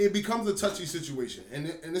 It becomes a touchy situation,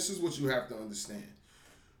 and this is what you have to understand.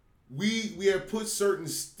 We have put certain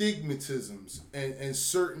stigmatisms and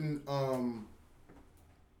certain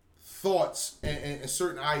thoughts and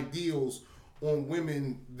certain ideals on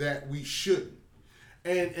women that we shouldn't.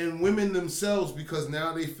 And women themselves, because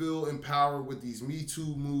now they feel empowered with these Me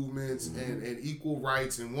Too movements and equal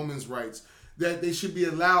rights and women's rights, that they should be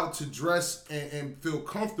allowed to dress and feel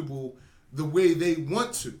comfortable the way they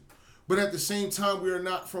want to. But at the same time, we are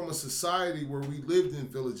not from a society where we lived in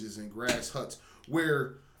villages and grass huts,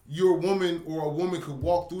 where your woman or a woman could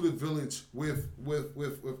walk through the village with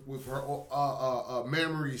her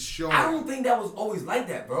memories showing. I don't think that was always like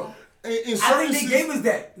that, bro. I think they gave us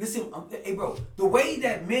that. Listen, hey, bro, the way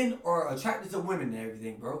that men are attracted to women and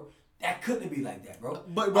everything, bro, that couldn't be like that, bro.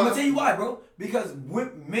 But I'm gonna tell you why, bro. Because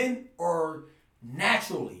men are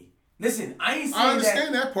naturally. Listen, I ain't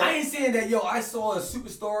saying that part. I ain't saying that. Yo, I saw a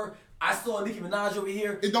superstar. I saw Nicki Minaj over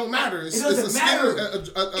here. It don't matter. It doesn't matter.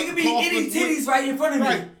 It could be any titties right in front of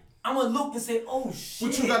me. I'm gonna look and say, "Oh shit!"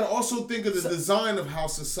 But you gotta also think of the design of how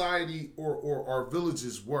society or our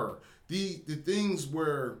villages were. The things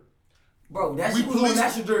where. Bro, that shit was on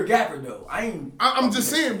National Geographic though. I'm just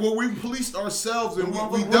saying, well, we policed ourselves and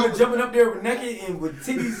we dealt jumping up there with naked and with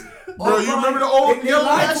titties. Bro, you remember the old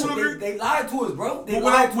National Geographic? They lied to us, bro.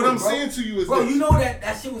 What I'm saying to you is, bro, you know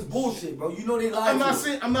that shit was bullshit, bro. You know they lied to us.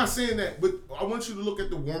 I'm not saying that, but I want you to look at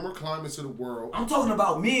the warmer climates of the world. I'm talking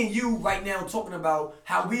about me and you right now, talking about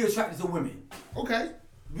how we attracted to women. Okay.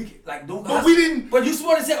 We don't. But we didn't. But you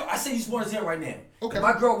smart as hell. I say you smart as hell right now. Okay. If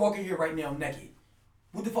my girl walking here right now naked,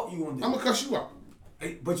 what the fuck you gonna do? I'm gonna cuss you out.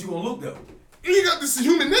 Hey, but you gonna look though. You got this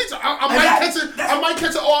human nature. I might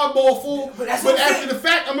catch an oddball full, but after the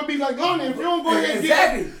fact, I'm gonna be like, Lonnie, if you don't go ahead and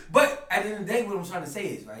exactly. But at the end of the day, what I'm trying to say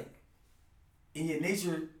is, right? In your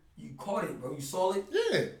nature, you caught it, bro. You saw it.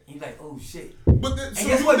 Yeah. And you're like, oh shit. But and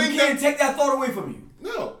guess what? You can't take that thought away from you.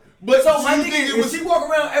 No. But so my thing is, if she walk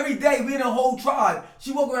around every day, we in a whole tribe,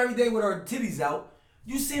 she walk around every day with her titties out.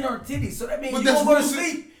 You seen her titties, so that means But you gonna go to that's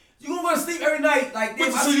sleep. You gonna go to sleep every night like But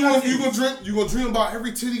damn. so you gonna dream about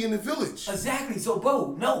every titty in the village. Exactly. So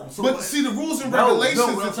bro, no. So but see the rules and regulations.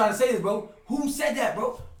 No, what I'm trying to say is, bro, who said that,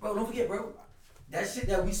 bro? Bro, don't forget, bro. That shit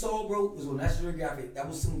that we saw, bro, was on National Geographic. That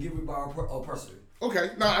was some given by a person. Okay,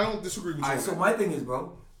 no, I don't disagree with you. All right, so my thing is,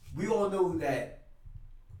 bro, we all know that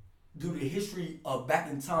due to the history of back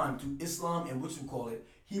in time to Islam and what you call it,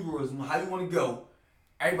 Hebrewism, how you want to go,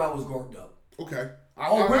 everybody was garbed up. Okay.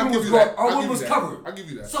 All women was covered. I'll give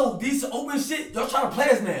you that. So these open shit, y'all trying to play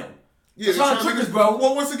us now. Yeah, they're trying to trick us, bro.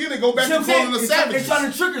 Well, once again, they go back to calling us savages. They're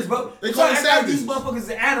trying to trick us, bro. They call us savages. These motherfuckers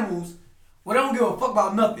are animals. Well, they don't give a fuck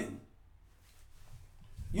about nothing.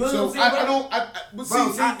 You know what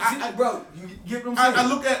I'm saying, bro? You get what I'm saying?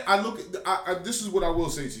 I look at. This is what I will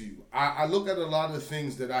say to you. I look at a lot of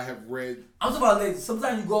things that I have read. I'm talking about like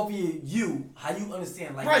sometimes you go off of how you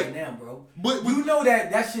understand right now, bro. But you know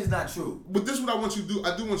that shit's not true. But this is what I want you to do.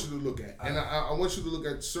 I do want you to look at, and I want you to look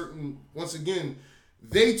at certain. Once again,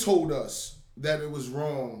 they told us that it was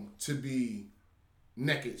wrong to be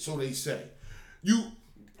naked, so they say.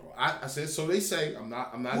 I said so they say. I'm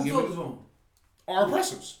not Who giving. told us wrong? Our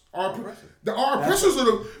oppressors. Our oppressors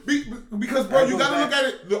are because bro, you gotta look at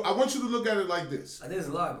it. Look, I want you to look at it like this. I think it's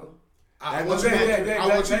a lie, bro. I want you to look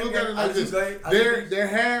at it like this.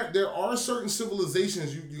 There are certain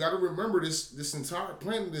civilizations. You got to remember this entire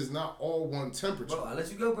planet is not all one temperature. Bro, I'll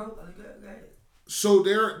let you go, bro. Go ahead. So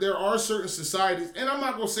there are certain societies, and I'm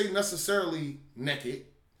not gonna say necessarily naked.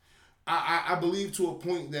 I believe to a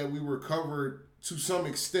point that we were covered to some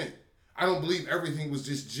extent. I don't believe everything was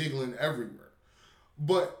just jiggling everywhere.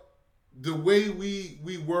 But the way we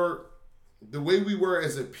were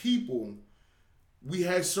as a people, we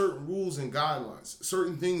had certain rules and guidelines,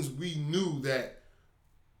 certain things we knew that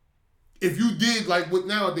if you did like what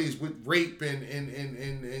nowadays with rape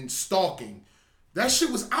and stalking, that shit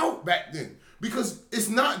was out back then. Because it's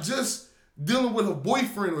not just dealing with a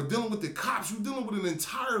boyfriend or dealing with the cops, you're dealing with an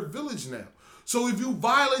entire village now. So if you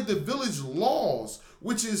violate the village laws,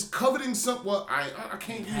 which is coveting I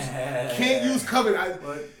can't use covet.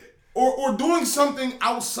 Or doing something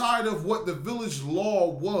outside of what the village law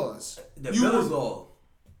was. Village law.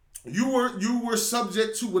 You were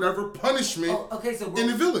subject to whatever punishment in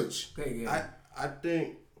the village. Okay, yeah. I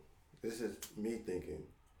think this is me thinking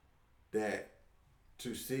that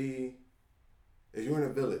to see if you're in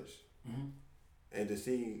a village and to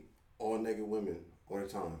see all naked women all the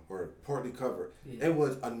time or partly covered, it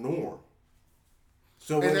was a norm.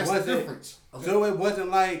 So that's the difference. Okay. So it wasn't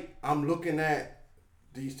like I'm looking at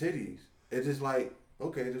these titties. It's just like,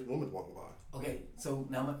 okay, this woman's walking by. Okay, so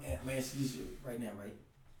now I'm gonna ask you this right now, right?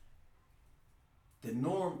 The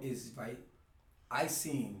norm is, right, I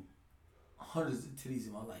seen hundreds of titties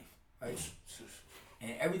in my life, right?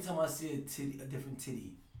 And every time I see a different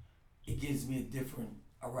titty, it gives me a different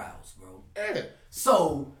arouse, bro. Yeah.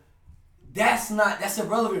 So that's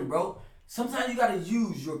irrelevant, bro. Sometimes you gotta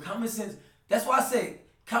use your common sense. That's why I say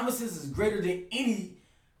common sense is greater than any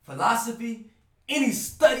philosophy, any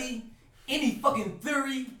study, any fucking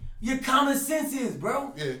theory. Your common sense is,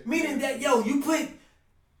 bro. Yeah. Meaning that,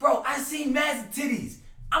 bro, I seen massive titties.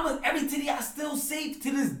 Every titty I still see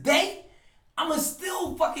to this day, I'ma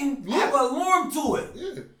still fucking have an alarm to it.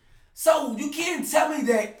 Yeah. So you can't tell me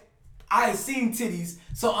that I seen titties,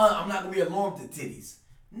 so I'm not gonna be alarmed to titties.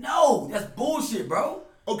 No, that's bullshit, bro.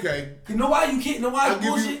 Okay. You know why you can't? Know why it's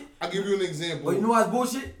bullshit? I'll give you an example. But you know why it's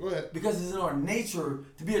bullshit? Go ahead. Because it's in our nature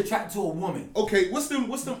to be attracted to a woman. Okay, what's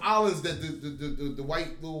them islands that the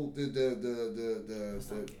white little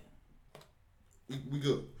we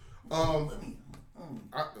good. 12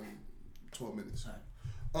 minutes. Right.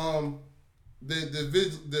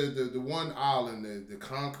 The one island, the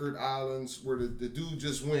Concord Islands, where the dude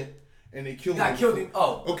just went and they killed him. Killed him.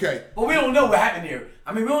 Oh. Okay. But we don't know what happened there.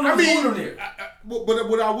 I mean, we don't know what's going on there. But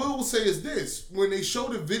what I will say is this: when they show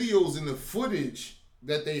the videos and the footage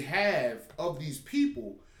that they have of these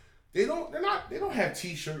people, they don't have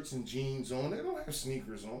t-shirts and jeans on. They don't have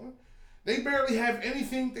sneakers on. They barely have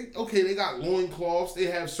anything. They got loincloths. They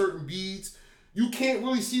have certain beads. You can't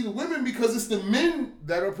really see the women because it's the men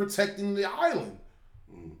that are protecting the island.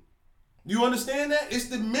 You understand that? It's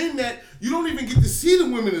the men that you don't even get to see the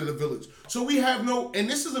women of the village. So we have and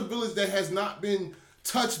this is a village that has not been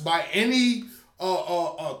touched by any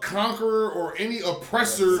conqueror or any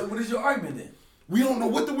oppressor. So what is your argument then? We don't know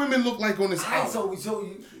what the women look like on this island. So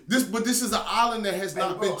you, but this is an island that has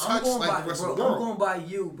not been touched like the rest of the world. I'm going by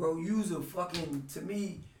you, bro. You's a fucking, to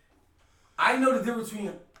me, I know the difference between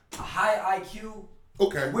a high IQ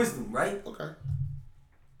and wisdom, right? Okay.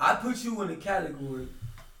 I put you in a category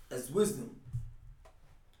as wisdom.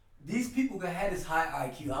 These people can have this high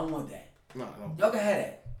IQ. I want that. No. Y'all can have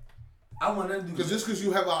that. I want them to do that. Because just because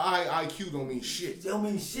you have a high IQ don't mean shit. It don't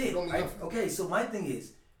mean shit. It don't mean nothing. Okay, so my thing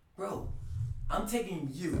is, bro, I'm taking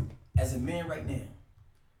you as a man right now.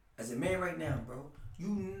 As a man right now, bro, you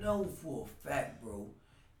know for a fact, bro,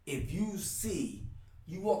 if you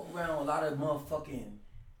walk around a lot of motherfucking.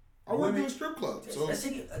 I work in a strip club. So let's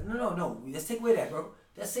take it. No. Let's take away that, bro.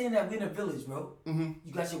 That's saying that we're in a village, bro. Mm-hmm.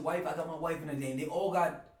 You got your wife. I got my wife in the day, and they all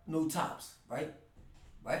got no tops, right?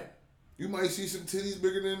 Right. You might see some titties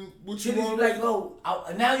bigger than what you Titties, want. like, oh,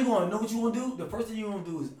 now you gonna know what you wanna do. The first thing you wanna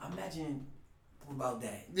do is imagine about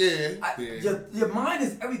that. Yeah. Your mind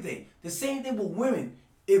is everything. The same thing with women.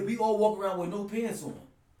 If we all walk around with no pants on.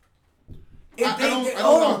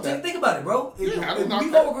 Think about it, bro. If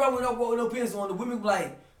we all walk around with no pants on, the women be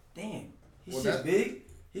like, damn, his shit big,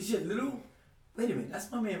 his shit little. Wait a minute,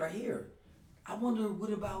 that's my man right here. I wonder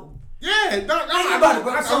what about. Yeah, think about it,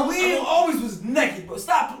 bro. So we always was naked, bro.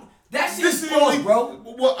 Stop. That shit is false, bro.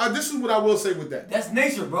 Well, this is what I will say with that. That's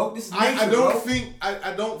nature, bro. This is nature,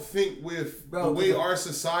 I don't think with the way our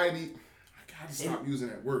society. I gotta stop using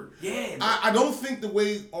that word. Yeah. I don't think the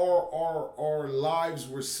way our lives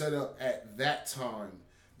were set up at that time,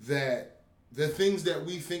 that the things that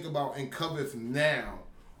we think about and covet now,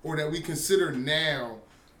 or that we consider now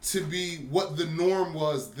to be what the norm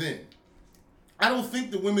was then. I don't think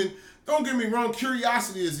the women, don't get me wrong,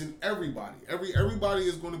 curiosity is in everybody. Everybody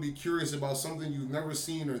is going to be curious about something you've never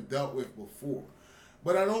seen or dealt with before.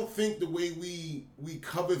 But I don't think the way we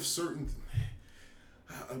covet certain,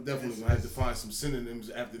 I'm definitely going to have to find some synonyms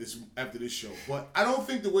after this show. But I don't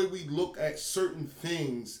think the way we look at certain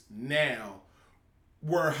things now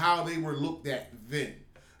were how they were looked at then.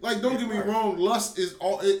 Like, don't get me wrong, lust is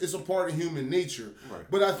a part of human nature. Right.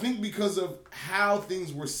 But I think because of how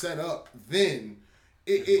things were set up then,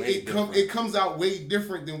 it comes out way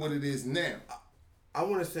different than what it is now. I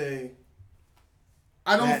want to say,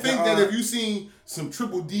 I don't think that if you seen some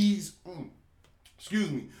triple D's,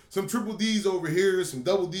 some triple D's over here, some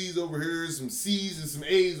double D's over here, some C's and some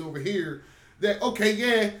A's over here, that, okay,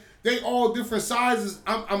 yeah, they all different sizes.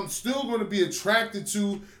 I'm still going to be attracted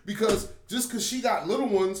to, because just because she got little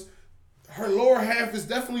ones, her lower half is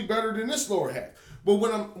definitely better than this lower half. But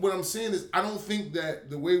what I'm saying is, I don't think that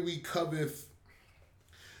the way we covet,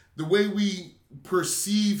 the way we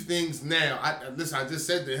perceive things now. I just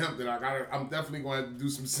said to him that I'm definitely going to have to do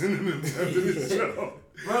some synonyms after this show,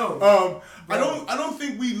 bro. I don't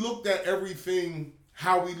think we looked at everything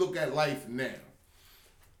how we look at life now.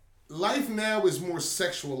 Life now is more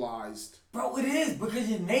sexualized. Bro, it is, because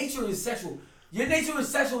your nature is sexual. Your nature is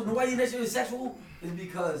sexual. And the way your nature is sexual is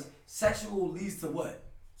because sexual leads to what?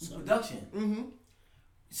 Reproduction. Mm-hmm.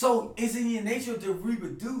 So it's in your nature to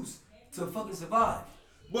reproduce, to fucking survive.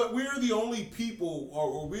 But we're the only people,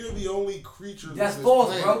 or we're the only creatures. That's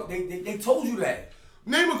false, bro. They told you that.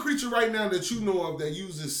 Name a creature right now that you know of that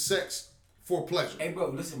uses sex for pleasure. Hey,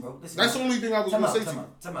 bro, listen. That's the only thing I was going to say to you.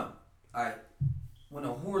 Time out. All right. When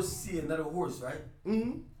a horse see another horse, right?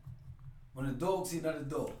 Mm-hmm. When a dog see another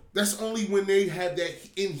dog. That's only when they have that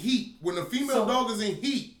in heat. When a female dog is in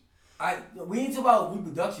heat. We ain't talk about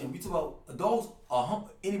reproduction. We talk about a dog's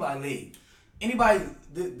anybody leg. Anybody,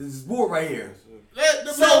 this is board right here.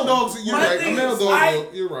 The male dogs, you're right. A male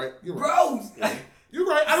dog, you're right. Bro. You're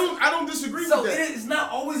right. I don't disagree with that. So it's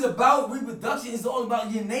not always about reproduction. It's all about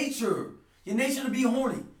your nature. Your nature to be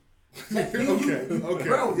horny. Okay.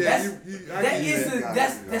 Bro, yeah,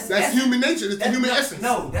 that's human nature. That's the human essence.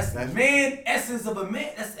 No, that's the man essence of a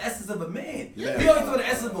man. That's the essence of a man. Yeah. We always thought the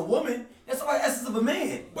essence of a woman. That's the essence of a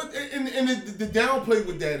man. But and the downplay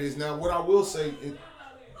with that is, now what I will say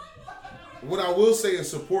in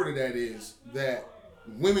support of that is that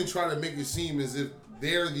women try to make it seem as if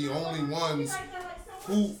they're the only ones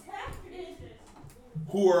who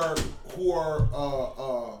are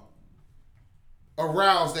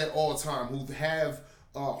aroused at all time, who have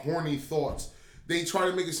horny thoughts. They try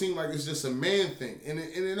to make it seem like it's just a man thing, and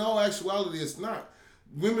in all actuality, it's not.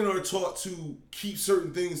 Women are taught to keep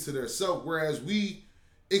certain things to themselves, whereas we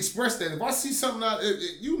express that. If I see something out,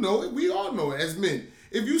 you know it. We all know it as men.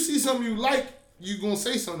 If you see something you like, you're gonna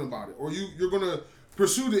say something about it, or you're gonna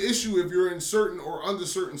pursue the issue if you're in certain or under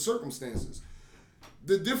certain circumstances.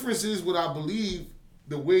 The difference is what I believe.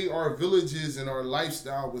 The way our villages and our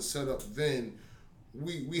lifestyle was set up then,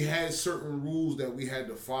 we had certain rules that we had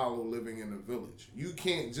to follow living in a village. You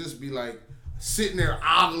can't just be like sitting there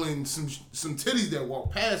ogling some titties that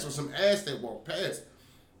walk past or some ass that walk past.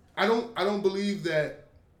 I don't believe that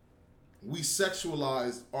we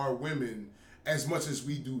sexualize our women as much as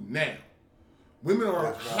we do now. Women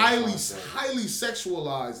are highly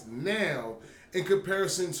sexualized now, in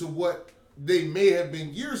comparison to what they may have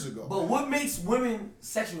been years ago. But what makes women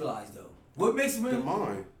sexualized though? What makes women? The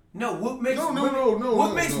mind. No, what makes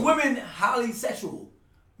No. women highly sexual?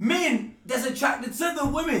 Men that's attracted to the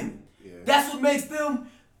women. Yeah. That's what makes them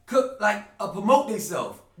promote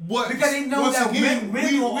themselves. Because they know that men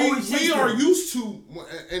will always chase we are them. used to,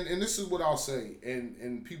 and this is what I'll say,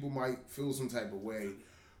 and people might feel some type of way.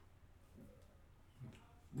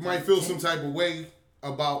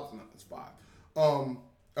 About it's fine.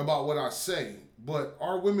 About what I say, but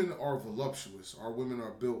our women are voluptuous. Our women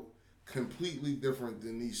are built completely different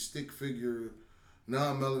than these stick figure,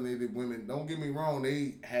 non-melanated women. Don't get me wrong;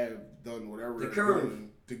 they have done whatever they're doing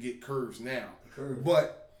to get curves now.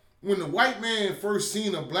 But when the white man first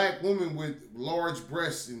seen a black woman with large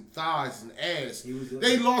breasts and thighs and ass,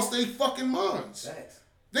 they lost their fucking minds. Facts.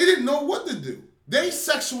 They didn't know what to do. They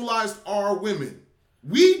sexualized our women.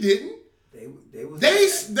 We didn't.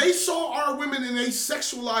 They saw our women and they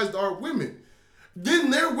sexualized our women.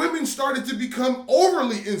 Then their women started to become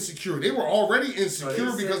overly insecure. They were already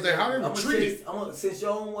insecure because of how they were treated. Since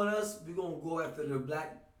y'all don't want us, we're going to go after the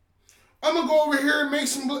black. I'm going to go over here and make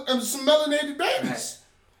some melanated babies. Right.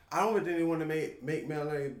 I don't think they want to make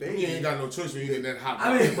melanated babies. You ain't got no choice when you get that hot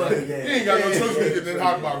box. You ain't got no choice when you get that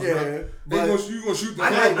hot box, bro. You gonna shoot the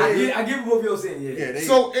I get what you're saying,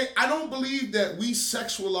 So I don't believe that we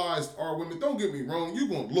sexualized our women. Don't get me wrong. You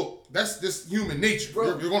gonna look. That's just human nature.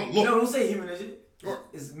 Bro, you're gonna look. No, don't say human nature.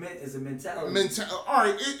 It's a mentality. All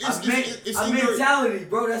right, it's a mentality,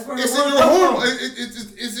 bro. That's where it's the in word your come hormone. from.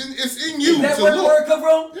 It's in you. Is that to where look. the word come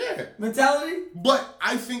from? Yeah, mentality. But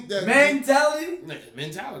I think that mentality.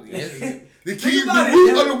 The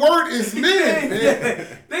root of the word is men. Man.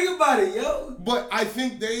 Think about it, yo. But I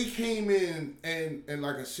think they came in and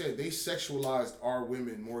like I said, they sexualized our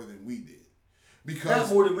women more than we did. Because not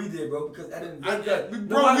more than we did, bro. Because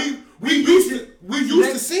we used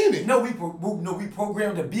to seeing it. No, we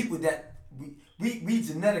programmed to beat with that. We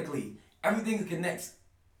genetically everything connects.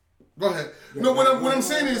 Go ahead. Yeah, no, what I'm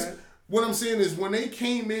saying is when they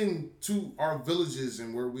came into our villages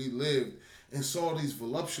and where we lived and saw these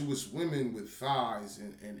voluptuous women with thighs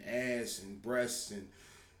and ass and breasts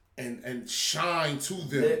and shine to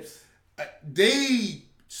them, lips. They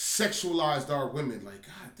sexualized our women. Like,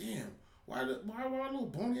 God damn. Why our little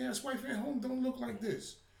bony ass wife at home don't look like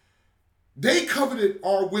this? They coveted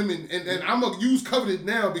our women, and I'm gonna use coveted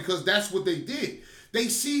now because that's what they did. They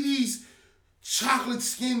see these chocolate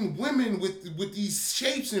skinned women with these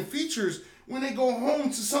shapes and features when they go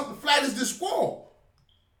home to something flat as this wall,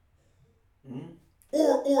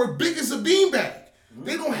 or big as a beanbag.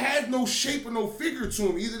 They don't have no shape or no figure to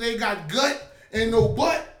them. Either they got gut and no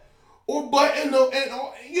butt. Or butt and no,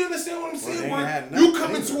 you understand what I'm saying? You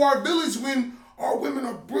come into our village when our women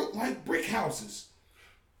are built like brick houses,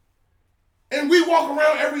 and we walk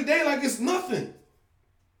around every day like it's nothing.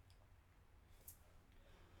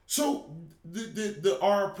 So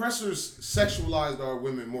our oppressors sexualized our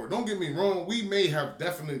women more. Don't get me wrong; we may have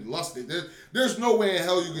definitely lusted. There's no way in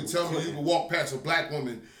hell you can tell me you can walk past a black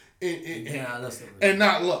woman and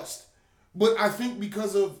not lust. But I think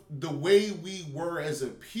because of the way we were as a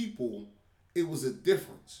people, it was a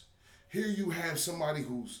difference. Here you have somebody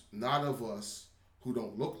who's not of us, who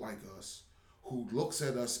don't look like us, who looks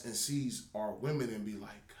at us and sees our women and be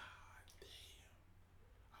like, God damn,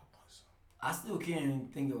 I want some. I still can't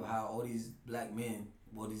think of how all these black men,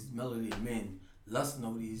 these melanated men, lusting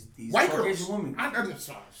over these white Caucasian girls. women. How the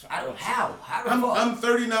fuck? I'm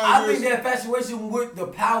 39 I years. think that infatuation with the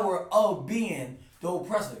power of being the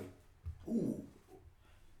oppressor. Ooh.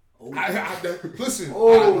 Listen,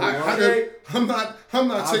 okay. I'm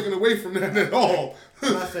not taking away from that at all.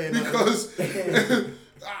 I'm not saying because I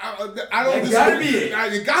don't. That gotta be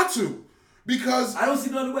it. You got to, because I don't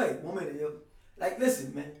see no other way. 1 minute, yo. Like,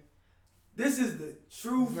 listen, man. This is the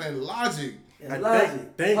truth and logic. Thank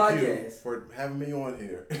podcast. you for having me on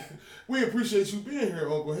here. We appreciate you being here,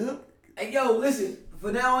 Uncle Hemp. Hey, yo, listen.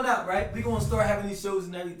 For now on out, right? We're gonna start having these shows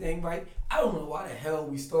and everything, right? I don't know why the hell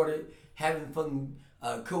we started having fucking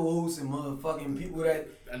co-hosts and motherfucking people that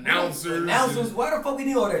announcers. Why the fuck we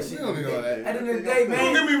need all that shit? We don't need all that. At the end of the day, man.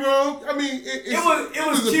 Don't get me wrong. I mean, it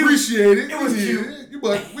was cute. appreciated. It was cute,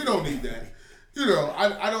 but we don't need that. You know,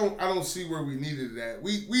 I don't see where we needed that.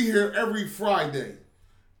 We here every Friday.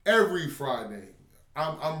 Every Friday.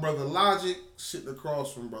 I'm Brother Logic sitting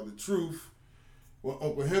across from Brother Truth. With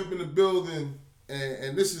Uncle Hemp in the building,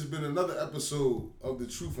 and this has been another episode of the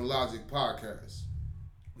Truth and Logic podcast.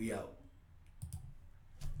 We out.